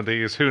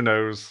 70s. Who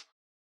knows?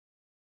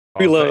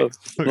 Free love,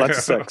 lots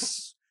of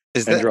sex,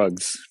 and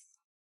drugs.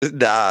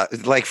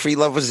 Like free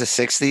love was the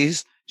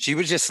 60s. She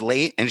was just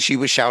late and she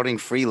was shouting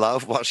free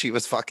love while she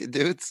was fucking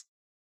dudes.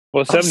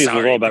 Well, 70s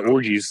was all about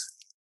orgies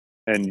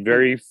and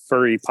very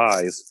furry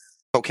pies.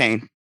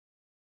 Cocaine.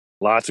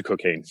 Lots of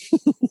cocaine.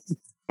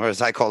 Or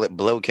as I call it,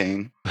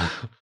 blowcane.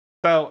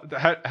 So,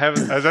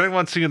 has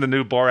anyone seen the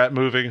new Borat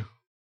movie?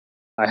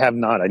 I have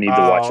not. I need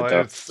to watch it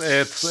though.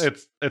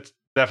 It's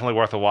definitely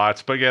worth a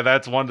watch. But yeah,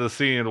 that's one of the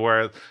scenes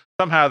where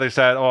somehow they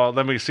said, "Oh,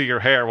 let me see your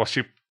hair." Well,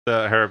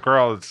 her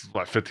girl is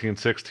like 15,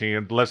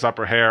 16, lifts up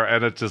her hair,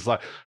 and it's just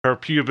like her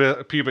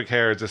pubic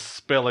hair is just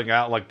spilling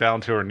out like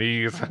down to her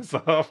knees and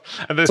stuff.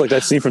 And then, it's like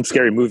that scene from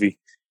Scary Movie.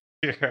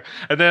 Yeah,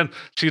 and then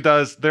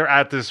they're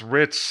at this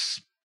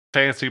rich,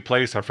 fancy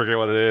place. I forget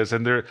what it is,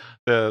 and the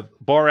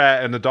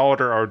Borat and the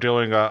daughter are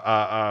doing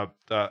a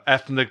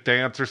ethnic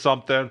dance or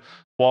something.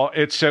 Well,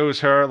 it shows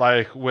her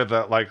like with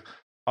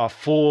a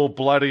full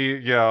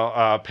bloody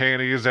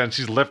panties, and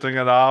she's lifting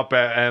it up,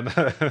 and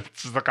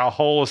it's like a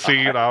whole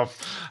scene of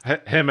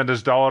him and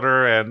his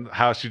daughter and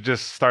how she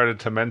just started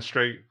to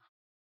menstruate.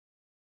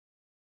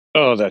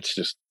 Oh, that's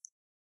just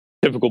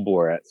typical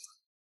Borat.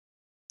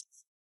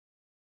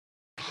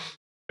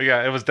 But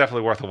yeah, it was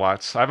definitely worth a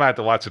watch. I might have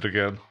to watch it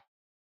again.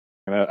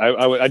 And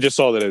I just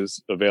saw that it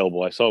was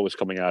available. I saw it was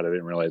coming out. I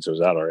didn't realize it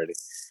was out already.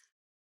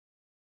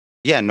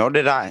 Yeah, nor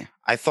did I.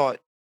 I thought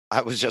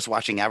I was just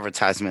watching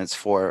advertisements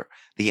for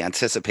the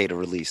anticipated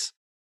release.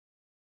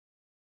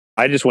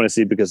 I just want to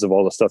see it because of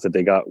all the stuff that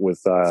they got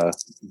with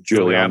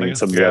Giuliani and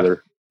some of the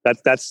other.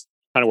 That's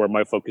kind of where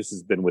my focus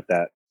has been with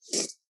that.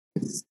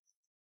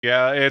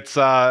 Yeah, it's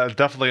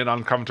definitely an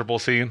uncomfortable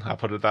scene. I'll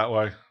put it that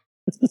way.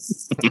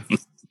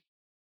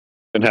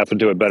 And happen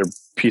to a better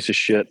piece of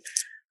shit.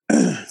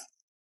 I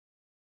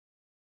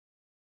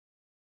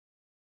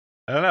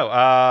don't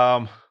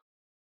know.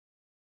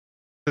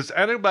 Does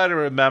anybody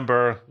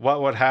remember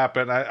what would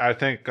happen? I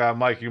think,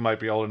 Mike, you might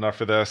be old enough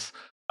for this.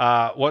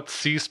 What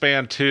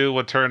C-SPAN 2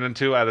 would turn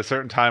into at a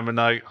certain time of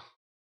night?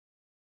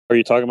 Are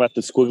you talking about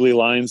the squiggly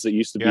lines that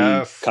used to be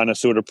kind of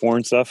sort of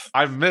porn stuff?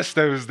 I miss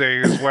those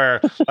days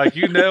where, like,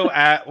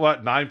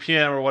 at 9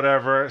 p.m. or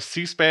whatever,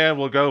 C-SPAN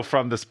will go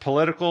from this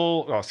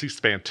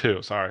C-SPAN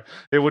 2, sorry.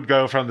 It would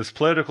go from this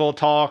political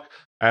talk,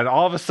 and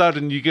all of a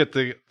sudden you get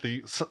the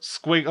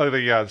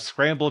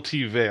scrambled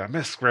TV. I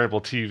miss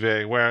scrambled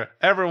TV, where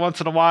every once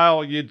in a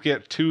while you'd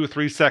get 2 or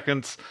 3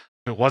 seconds.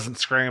 It wasn't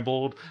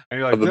scrambled, and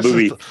you're like,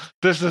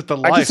 this is the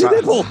life.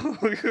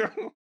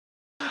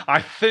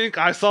 I think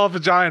I saw a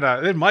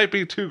vagina. It might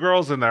be 2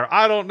 girls in there.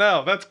 I don't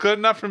know. That's good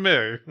enough for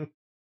me.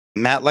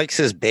 Matt likes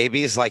his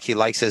babies like he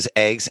likes his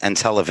eggs and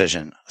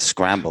television.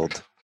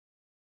 Scrambled.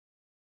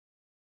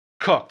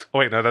 Cooked.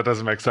 Wait, no, that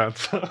doesn't make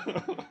sense.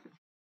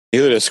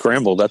 Either is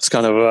scrambled. That's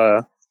kind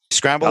of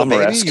Scramble a baby?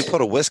 Elmer-esque. You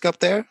put a whisk up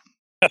there?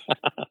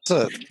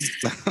 So,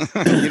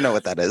 you know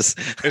what that is.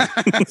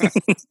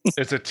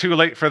 Is it too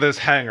late for this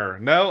hanger?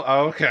 No?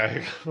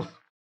 Okay.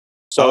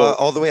 So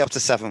all the way up to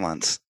 7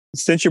 months.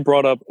 since you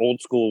brought up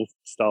old school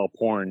style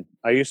porn,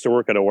 I used to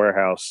work at a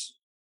warehouse,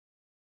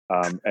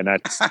 and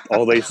that's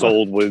all they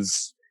sold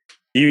was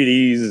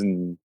DVDs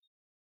and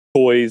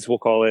toys, we'll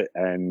call it,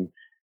 and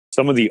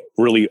some of the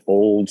really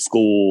old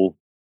school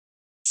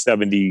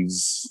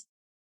 70s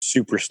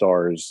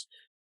superstars.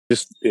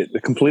 Just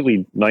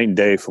completely night and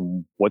day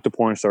from what the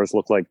porn stars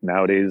look like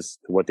nowadays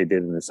to what they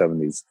did in the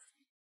 70s.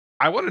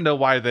 I want to know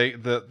why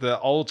the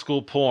old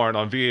school porn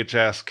on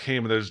VHS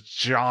came in those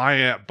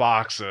giant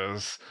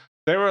boxes.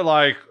 They were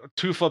like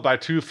 2 foot by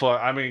 2 foot.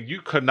 I mean, you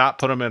could not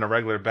put them in a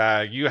regular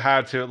bag. You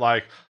had to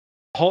like,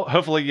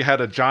 hopefully you had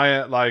a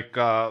giant like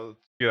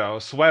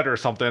sweat or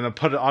something and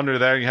put it under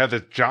there. And you had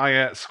this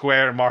giant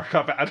square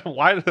markup.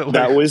 Why did it look?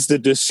 That was the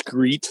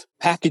discreet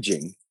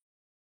packaging.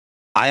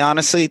 I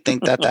honestly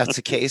think that that's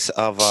a case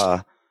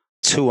of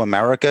two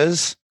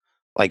Americas,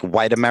 like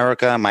white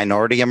America,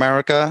 minority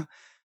America.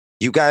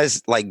 You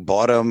guys like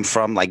bought them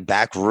from like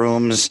back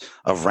rooms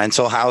of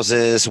rental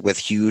houses with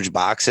huge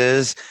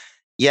boxes.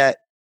 Yet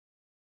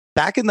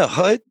back in the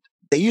hood,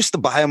 they used to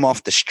buy them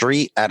off the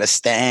street at a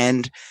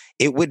stand.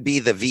 It would be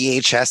the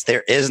VHS.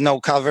 There is no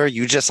cover.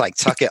 You just like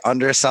tuck it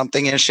under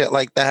something and shit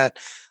like that.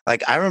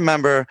 Like I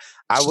remember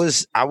I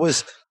was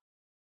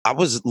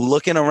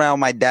looking around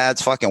my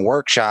dad's fucking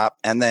workshop,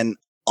 and then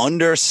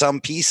under some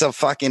piece of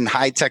fucking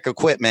high-tech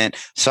equipment,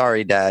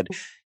 sorry, Dad,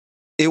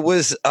 it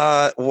was,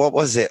 what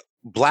was it?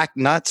 Black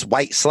nuts,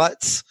 white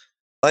sluts?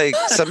 Like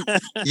some,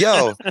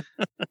 yo.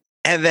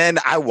 And then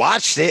I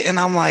watched it and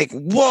I'm like,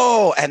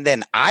 whoa. And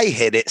then I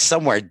hit it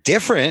somewhere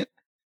different.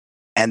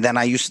 And then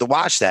I used to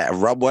watch that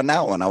and rub one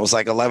out when I was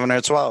like 11 or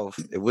 12.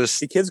 It was.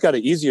 The kids got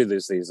it easier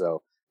these days,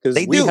 though.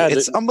 They do.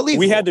 It's unbelievable.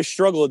 We had to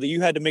struggle that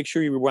you had to make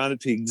sure you rewound it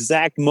to the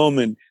exact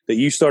moment that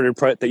you started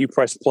that you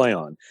pressed play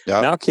on.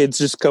 Yep. Now kids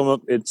just come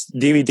up. It's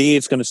DVD.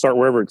 It's going to start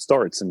wherever it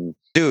starts. And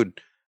dude,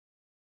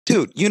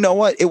 you know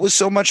what? It was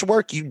so much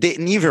work. You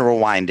didn't even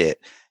rewind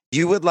it.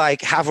 You would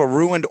like have a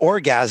ruined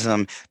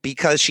orgasm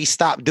because she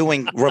stopped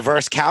doing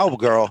reverse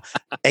cowgirl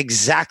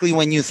exactly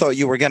when you thought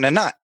you were going to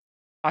nut.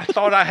 I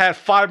thought I had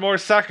 5 more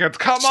seconds.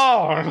 Come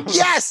on.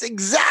 Yes,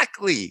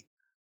 exactly.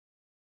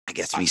 It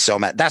gets me so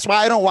mad. That's why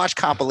I don't watch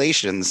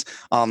compilations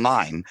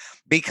online,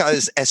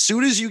 because as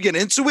soon as you get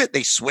into it,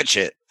 they switch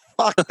it.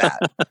 Fuck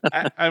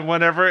that. And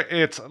whenever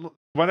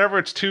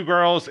it's 2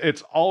 girls,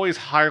 it's always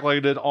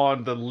highlighted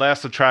on the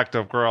less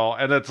attractive girl,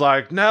 and it's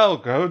like, no,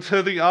 go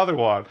to the other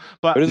one.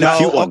 But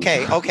no,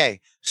 okay.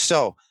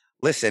 So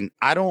listen,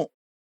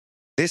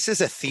 this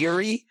is a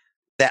theory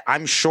that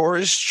I'm sure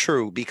is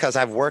true because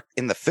I've worked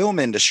in the film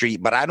industry,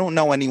 but I don't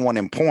know anyone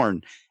in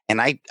porn.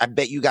 And I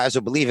bet you guys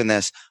will believe in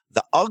this.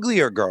 The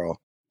uglier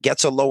girl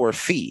gets a lower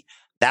fee.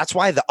 That's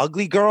why the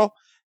ugly girl,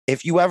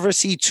 if you ever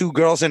see 2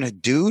 girls and a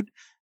dude,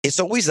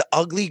 it's always the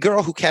ugly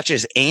girl who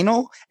catches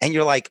anal. And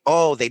you're like,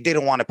 oh, they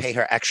didn't want to pay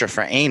her extra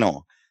for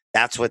anal.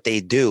 That's what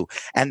they do.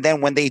 And then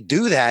when they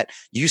do that,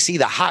 you see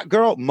the hot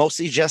girl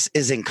mostly just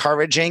is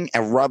encouraging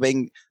and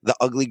rubbing the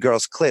ugly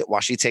girl's clit while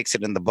she takes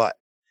it in the butt.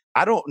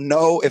 I don't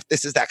know if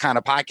this is that kind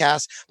of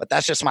podcast, but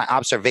that's just my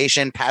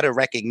observation. Pattern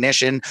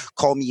recognition.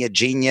 Call me a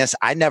genius.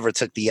 I never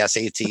took the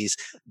SATs.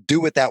 Do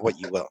with that what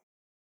you will.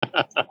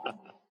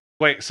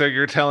 Wait, so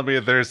you're telling me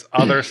there's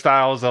other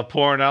styles of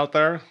porn out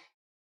there?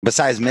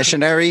 Besides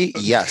missionary?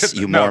 Yes,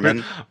 you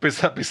Mormon.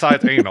 No,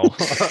 besides anal.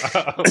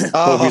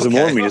 Well, if he's a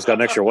Mormon, he's got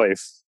an extra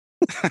wife.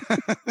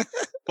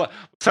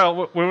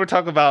 So when we're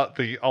talking about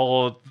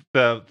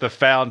the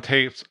found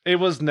tapes, it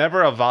was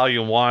never a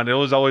volume 1. It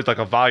was always like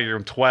a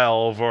volume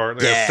 12 or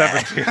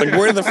 17. Like,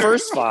 where are the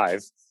first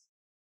 5?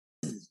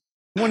 I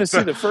want to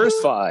see the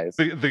first 5.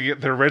 The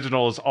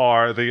originals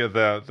are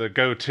the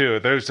go-to.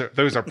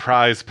 Those are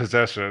prized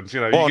possessions.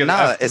 You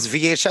know. It's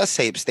VHS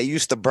tapes. They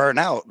used to burn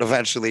out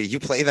eventually. You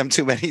play them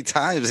too many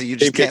times and you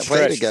just can't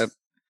play it again.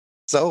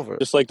 It's over.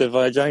 Just like the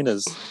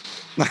vaginas.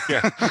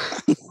 Yeah.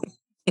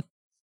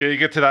 Yeah, you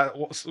get to that.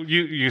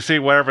 You see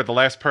wherever the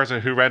last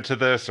person who rented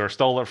this or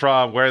stole it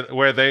from,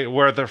 where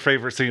their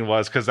favorite scene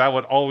was, because that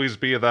would always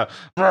be the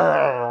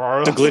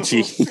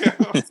glitchy.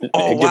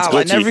 Oh wow,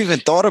 glitchy. I never even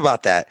thought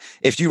about that.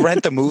 If you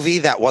rent a movie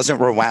that wasn't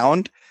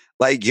rewound,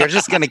 like you're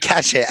just gonna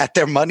catch it at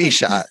their money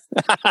shot.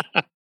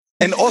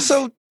 And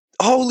also,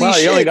 holy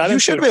shit, you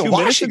should have been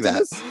watching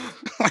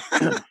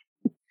that.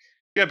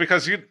 Yeah,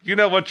 because you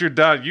know once you're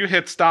done, you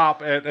hit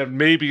stop and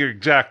maybe you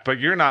eject, but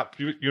you're not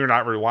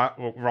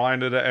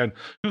rewinding it. And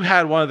who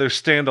had one of those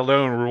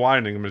standalone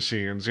rewinding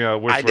machines? You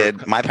know, I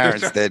did. My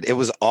parents did. It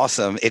was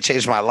awesome. It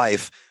changed my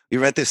life. We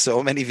rented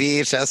so many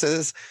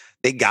VHSs.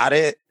 They got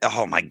it.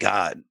 Oh my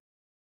god.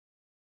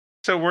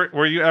 So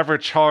were you ever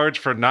charged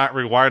for not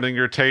rewinding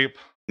your tape?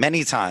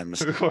 Many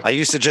times. I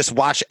used to just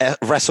watch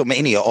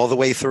WrestleMania all the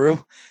way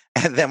through.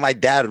 And then my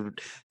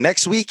dad,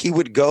 next week, he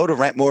would go to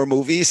rent more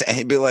movies and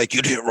he'd be like,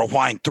 you didn't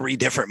rewind 3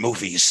 different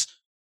movies.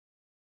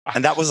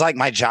 And that was like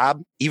my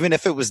job. Even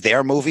if it was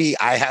their movie,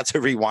 I had to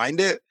rewind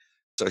it.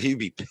 So he'd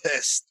be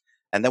pissed.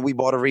 And then we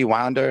bought a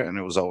rewinder and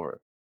it was over.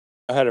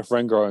 I had a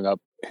friend growing up.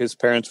 His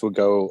parents would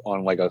go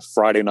on like a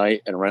Friday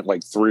night and rent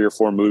like 3 or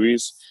 4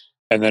 movies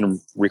and then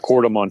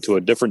record them onto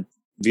a different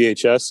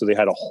VHS. So they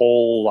had a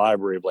whole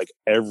library of like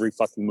every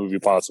fucking movie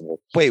possible.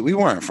 Wait, we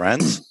weren't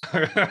friends.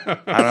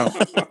 I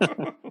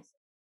don't.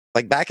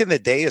 Like back in the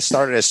day, it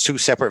started as 2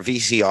 separate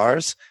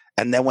VCRs.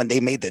 And then when they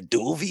made the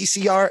dual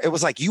VCR, it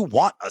was like, you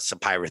want us to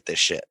pirate this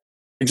shit.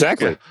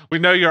 Exactly. Yeah. We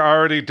know you're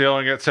already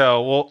doing it,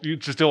 so you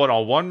just do it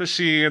on one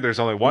machine. There's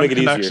only one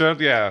connection.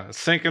 Yeah,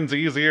 syncing's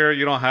easier.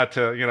 You don't have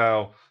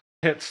to,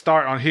 hit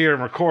start on here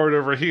and record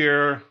over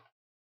here.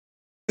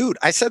 Dude,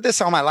 I said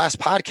this on my last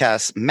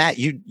podcast. Matt,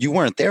 you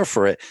weren't there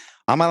for it.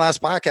 On my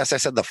last podcast, I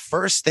said the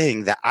first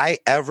thing that I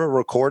ever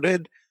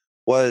recorded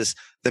was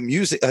the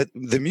music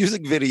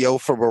video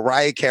for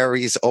Mariah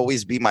Carey's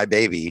 "Always Be My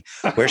Baby,"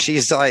 where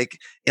she's like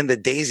in the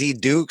Daisy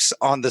Dukes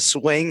on the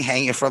swing,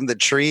 hanging from the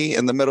tree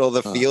in the middle of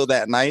the field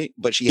at night,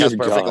 but she has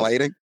perfect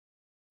lighting.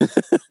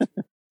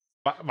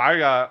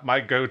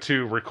 My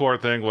go-to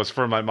record thing was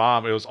for my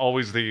mom. It was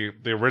always the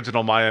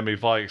original Miami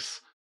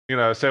Vice.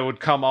 So it would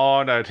come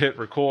on, I'd hit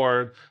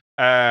record,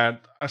 and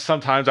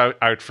sometimes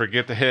I'd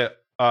forget to hit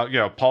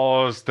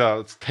pause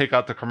to take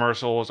out the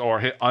commercials or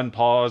hit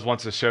unpause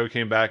once the show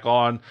came back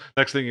on.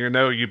 Next thing you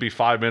know, you'd be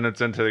 5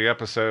 minutes into the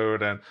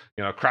episode and,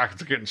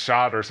 Cracken's getting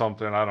shot or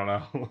something. I don't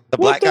know. The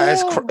black guy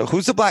is,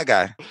 who's the black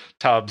guy?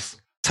 Tubbs,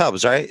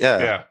 right?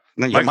 Yeah.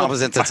 Your mom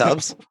was into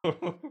Tubbs?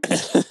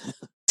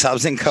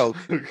 Tubbs and Coke.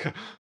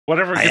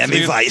 Whatever gets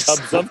Miami Vice.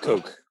 Tubbs of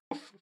Coke.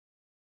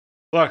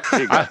 Look,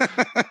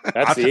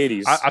 that's the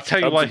 80s. I'll tell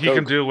you what he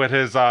can do with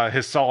his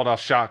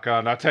sawed-off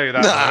shotgun. I'll tell you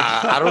that.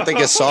 Nah, I don't think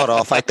it's sawed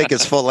off. I think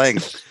it's full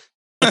length.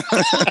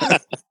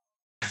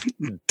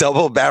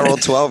 Double barrel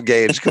 12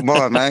 gauge. Come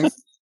on, man.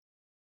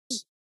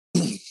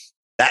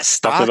 That's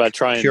stock about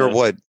trying pure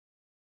wood.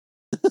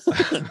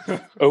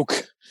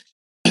 Oak.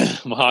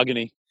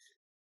 Mahogany.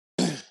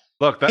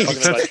 Look, talk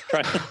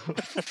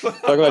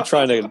about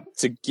trying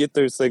to get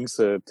those things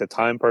to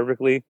time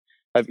perfectly.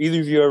 Have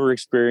either of you ever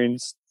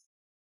experienced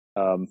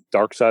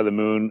Dark Side of the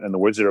Moon and The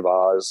Wizard of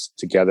Oz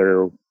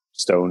together,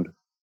 stoned?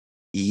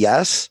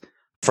 Yes.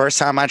 First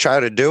time I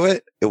tried to do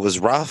it, it was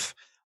rough.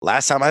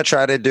 Last time I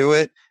tried to do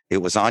it, it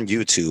was on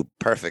YouTube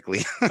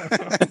perfectly.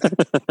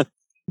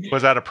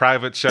 Was that a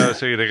private show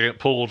so you didn't get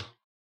pulled?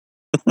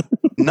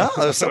 No, it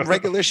was some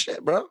regular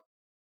shit, bro.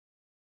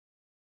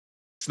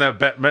 It's no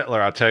Bette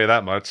Midler, I'll tell you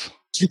that much.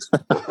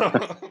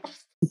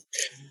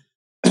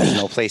 There's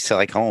no place to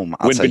like home.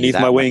 Wind beneath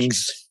my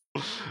wings.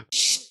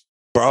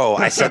 Bro,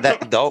 I said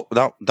that.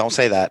 Don't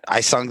say that.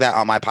 I sung that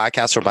on my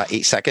podcast for about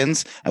 8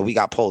 seconds, and we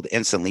got pulled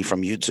instantly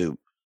from YouTube.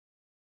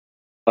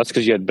 That's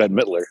because you had Bette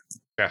Midler.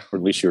 Yeah. Or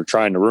at least you were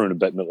trying to ruin a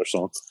Bette Midler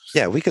song.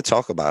 Yeah, we could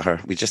talk about her.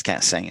 We just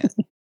can't sing it.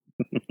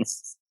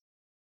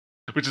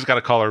 We just got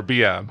to call her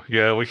BM.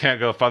 Yeah, we can't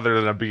go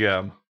further than a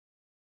BM.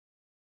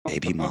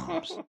 Baby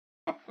moms.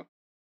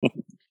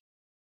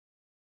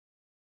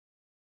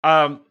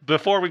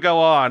 Before we go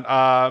on,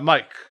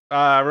 Mike,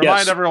 remind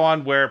Yes.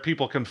 everyone where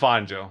people can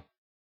find you.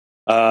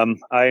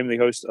 I am the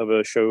host of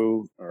a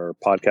show or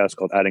podcast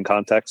called Adding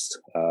Context.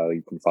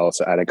 You can follow us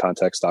at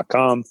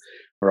addingcontext.com.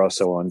 We're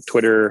also on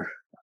Twitter,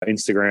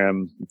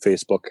 Instagram,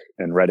 Facebook,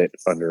 and Reddit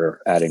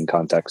under Adding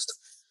Context.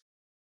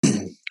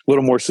 A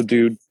little more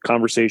subdued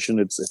conversation.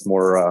 It's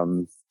more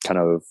kind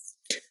of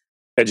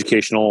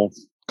educational,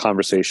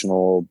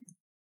 conversational.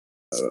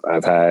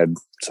 I've had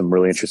some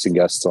really interesting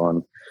guests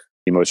on.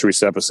 The most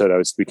recent episode, I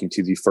was speaking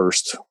to the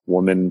first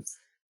woman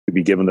to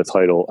be given the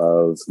title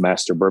of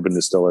Master Bourbon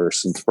Distiller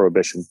since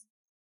Prohibition.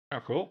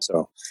 Oh, cool.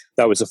 So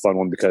that was a fun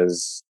one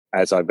because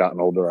as I've gotten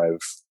older,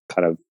 I've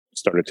kind of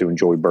started to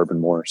enjoy bourbon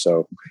more.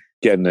 So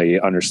getting the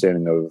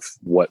understanding of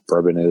what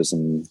bourbon is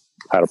and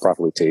how to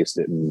properly taste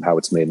it and how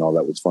it's made and all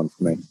that was fun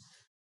for me.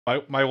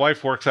 My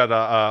wife works at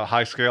a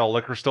high scale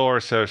liquor store,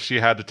 so she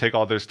had to take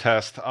all those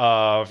tests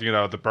of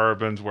the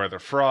bourbons, where they're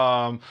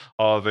from,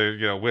 all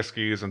the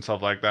whiskeys and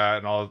stuff like that,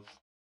 and all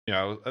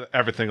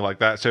everything like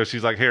that. So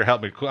she's like, "Here,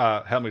 help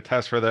me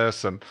test for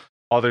this," and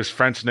all those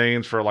French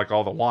names for like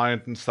all the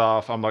wines and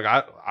stuff. I'm like,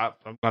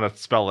 I'm gonna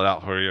spell it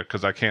out for you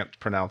because I can't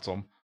pronounce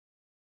them.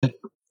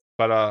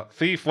 But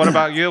Thief, what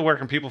about you? Where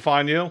can people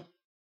find you?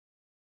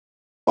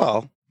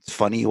 Well, it's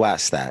funny you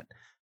asked that.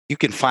 You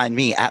can find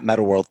me at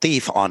Metal World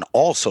Thief on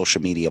all social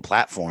media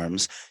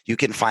platforms. You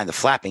can find the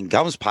Flapping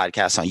Gums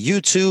podcast on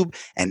YouTube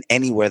and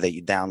anywhere that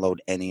you download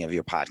any of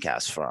your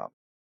podcasts from.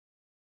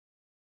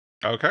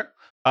 Okay.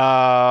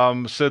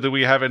 So do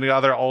we have any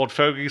other old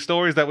fogey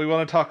stories that we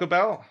want to talk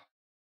about?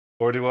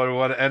 Or do we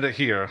want to end it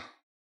here?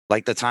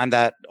 Like the time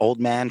that old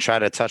man tried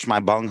to touch my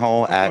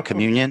bunghole at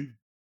communion?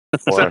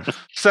 Or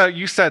So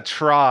you said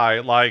try,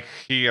 like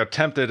he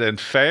attempted and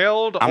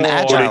failed? I'm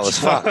agile as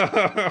fuck.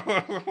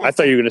 I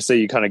thought you were going to say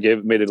you kind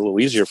of made it a little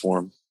easier for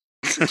him.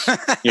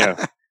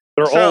 Yeah.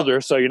 They're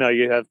older, so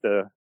you have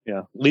to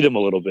lead them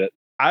a little bit.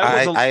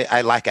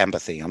 I lack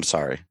empathy. I'm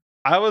sorry.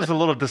 I was a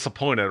little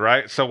disappointed,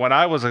 right? So when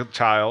I was a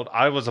child,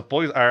 I was a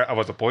Boy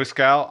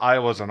Scout. I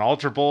was an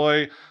altar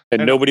boy.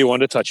 And nobody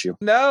wanted to touch you.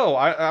 No,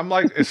 I'm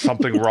like, is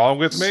something wrong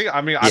with me?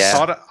 I mean,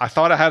 Yeah. I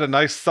thought I had a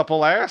nice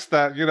supple ass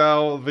that, you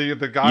know, the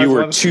guys. You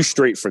were too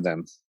straight for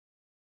them.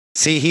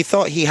 See, he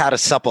thought he had a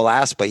supple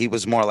ass, but he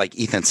was more like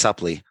Ethan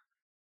Suplee.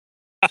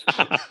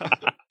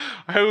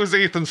 Who's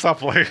Ethan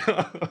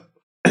Suplee?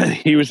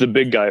 He was the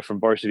big guy from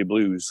Varsity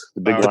Blues.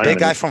 The big, The The line big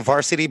guy enemy. from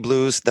Varsity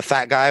Blues, the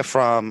fat guy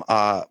from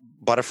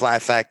Butterfly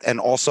Effect, and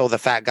also the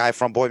fat guy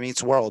from Boy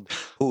Meets World,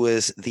 who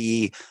is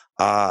the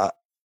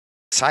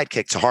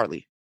sidekick to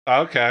Harley.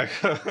 Okay.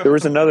 There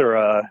was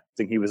another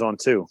thing he was on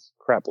too.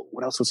 Crap,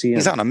 what else was he in?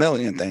 He's on a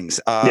million things.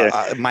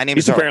 My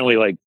name's He's Earl. apparently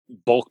like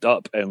bulked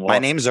up and My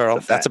name's Earl.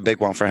 the fat. That's a big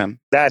one for him.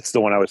 That's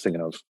the one I was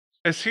thinking of.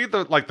 Is he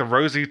the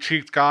rosy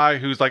cheeked guy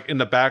who's like in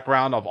the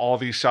background of all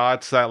these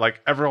shots that like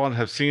everyone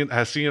has seen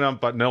him,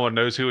 but no one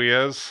knows who he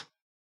is?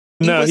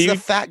 He No, was he the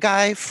fat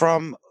guy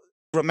from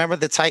Remember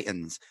the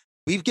Titans.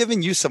 We've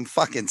given you some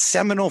fucking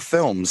seminal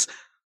films.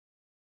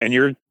 and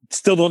you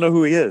still don't know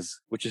who he is,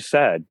 which is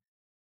sad.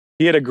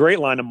 He had a great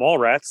line of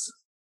Mallrats.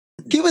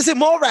 He was in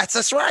Mallrats.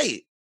 That's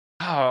right.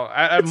 Oh,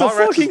 and It's a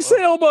fucking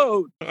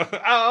sailboat.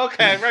 Oh,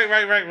 okay,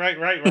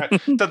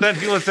 right. So then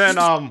he was in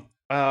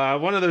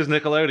one of those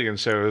Nickelodeon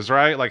shows,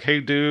 right? Like Hey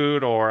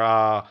Dude or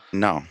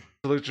No,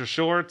 Salute Your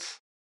Shorts.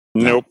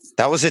 Nope.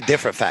 that was a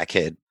different fat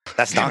kid.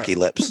 That's Donkey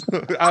Lips.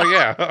 Oh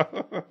yeah.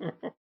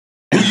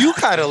 Who you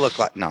kind of look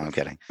like. No, I'm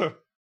kidding.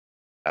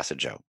 That's a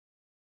joke.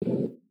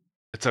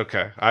 It's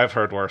okay. I've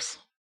heard worse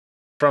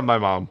from my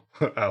mom.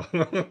 Oh.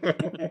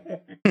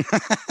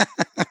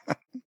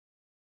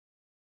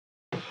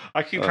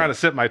 I keep trying to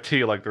sip my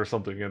tea like there's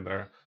something in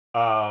there.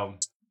 Yeah.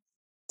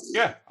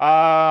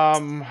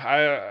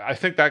 I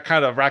think that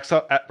kind of wraps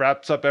up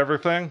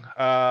everything.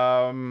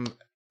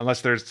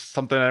 Unless there's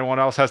something anyone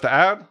else has to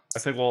add, I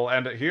think we'll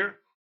end it here.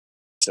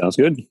 Sounds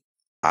good.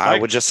 I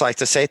Mike? would just like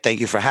to say thank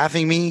you for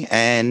having me.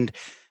 And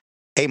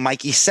hey,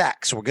 Mikey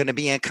Sachs, we're going to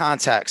be in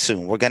contact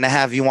soon. We're going to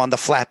have you on the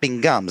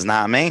Flapping Gums.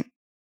 Nah, man.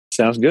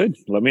 Sounds good.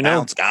 Let me know.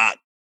 Sounds God.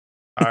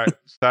 All right.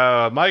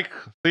 So, Mike,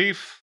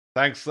 Thief,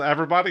 thanks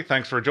everybody.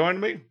 Thanks for joining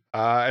me.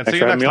 And Thanks see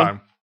for you having next me on.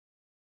 time.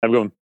 Have a good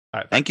one. All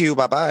right. Thank you.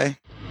 Bye-bye.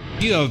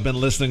 You have been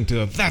listening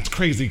to That's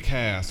Crazy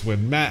Cast with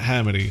Matt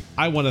Hamity.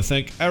 I want to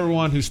thank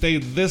everyone who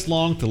stayed this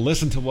long to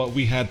listen to what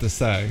we had to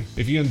say.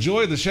 If you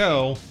enjoyed the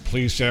show,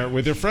 please share it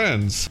with your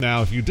friends.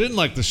 Now, if you didn't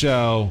like the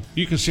show,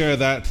 you can share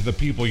that to the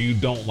people you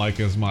don't like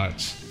as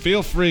much.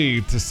 Feel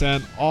free to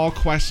send all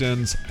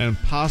questions and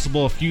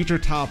possible future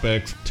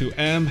topics to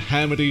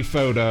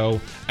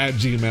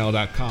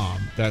mhamidyphoto@gmail.com.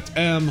 That's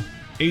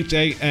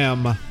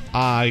MHAMIDY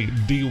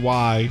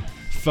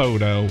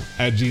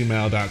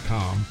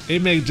photo@gmail.com.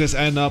 It may just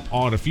end up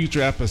on a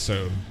future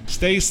episode.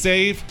 Stay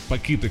safe,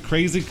 but keep the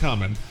crazy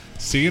coming.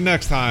 See you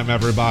next time,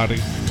 everybody.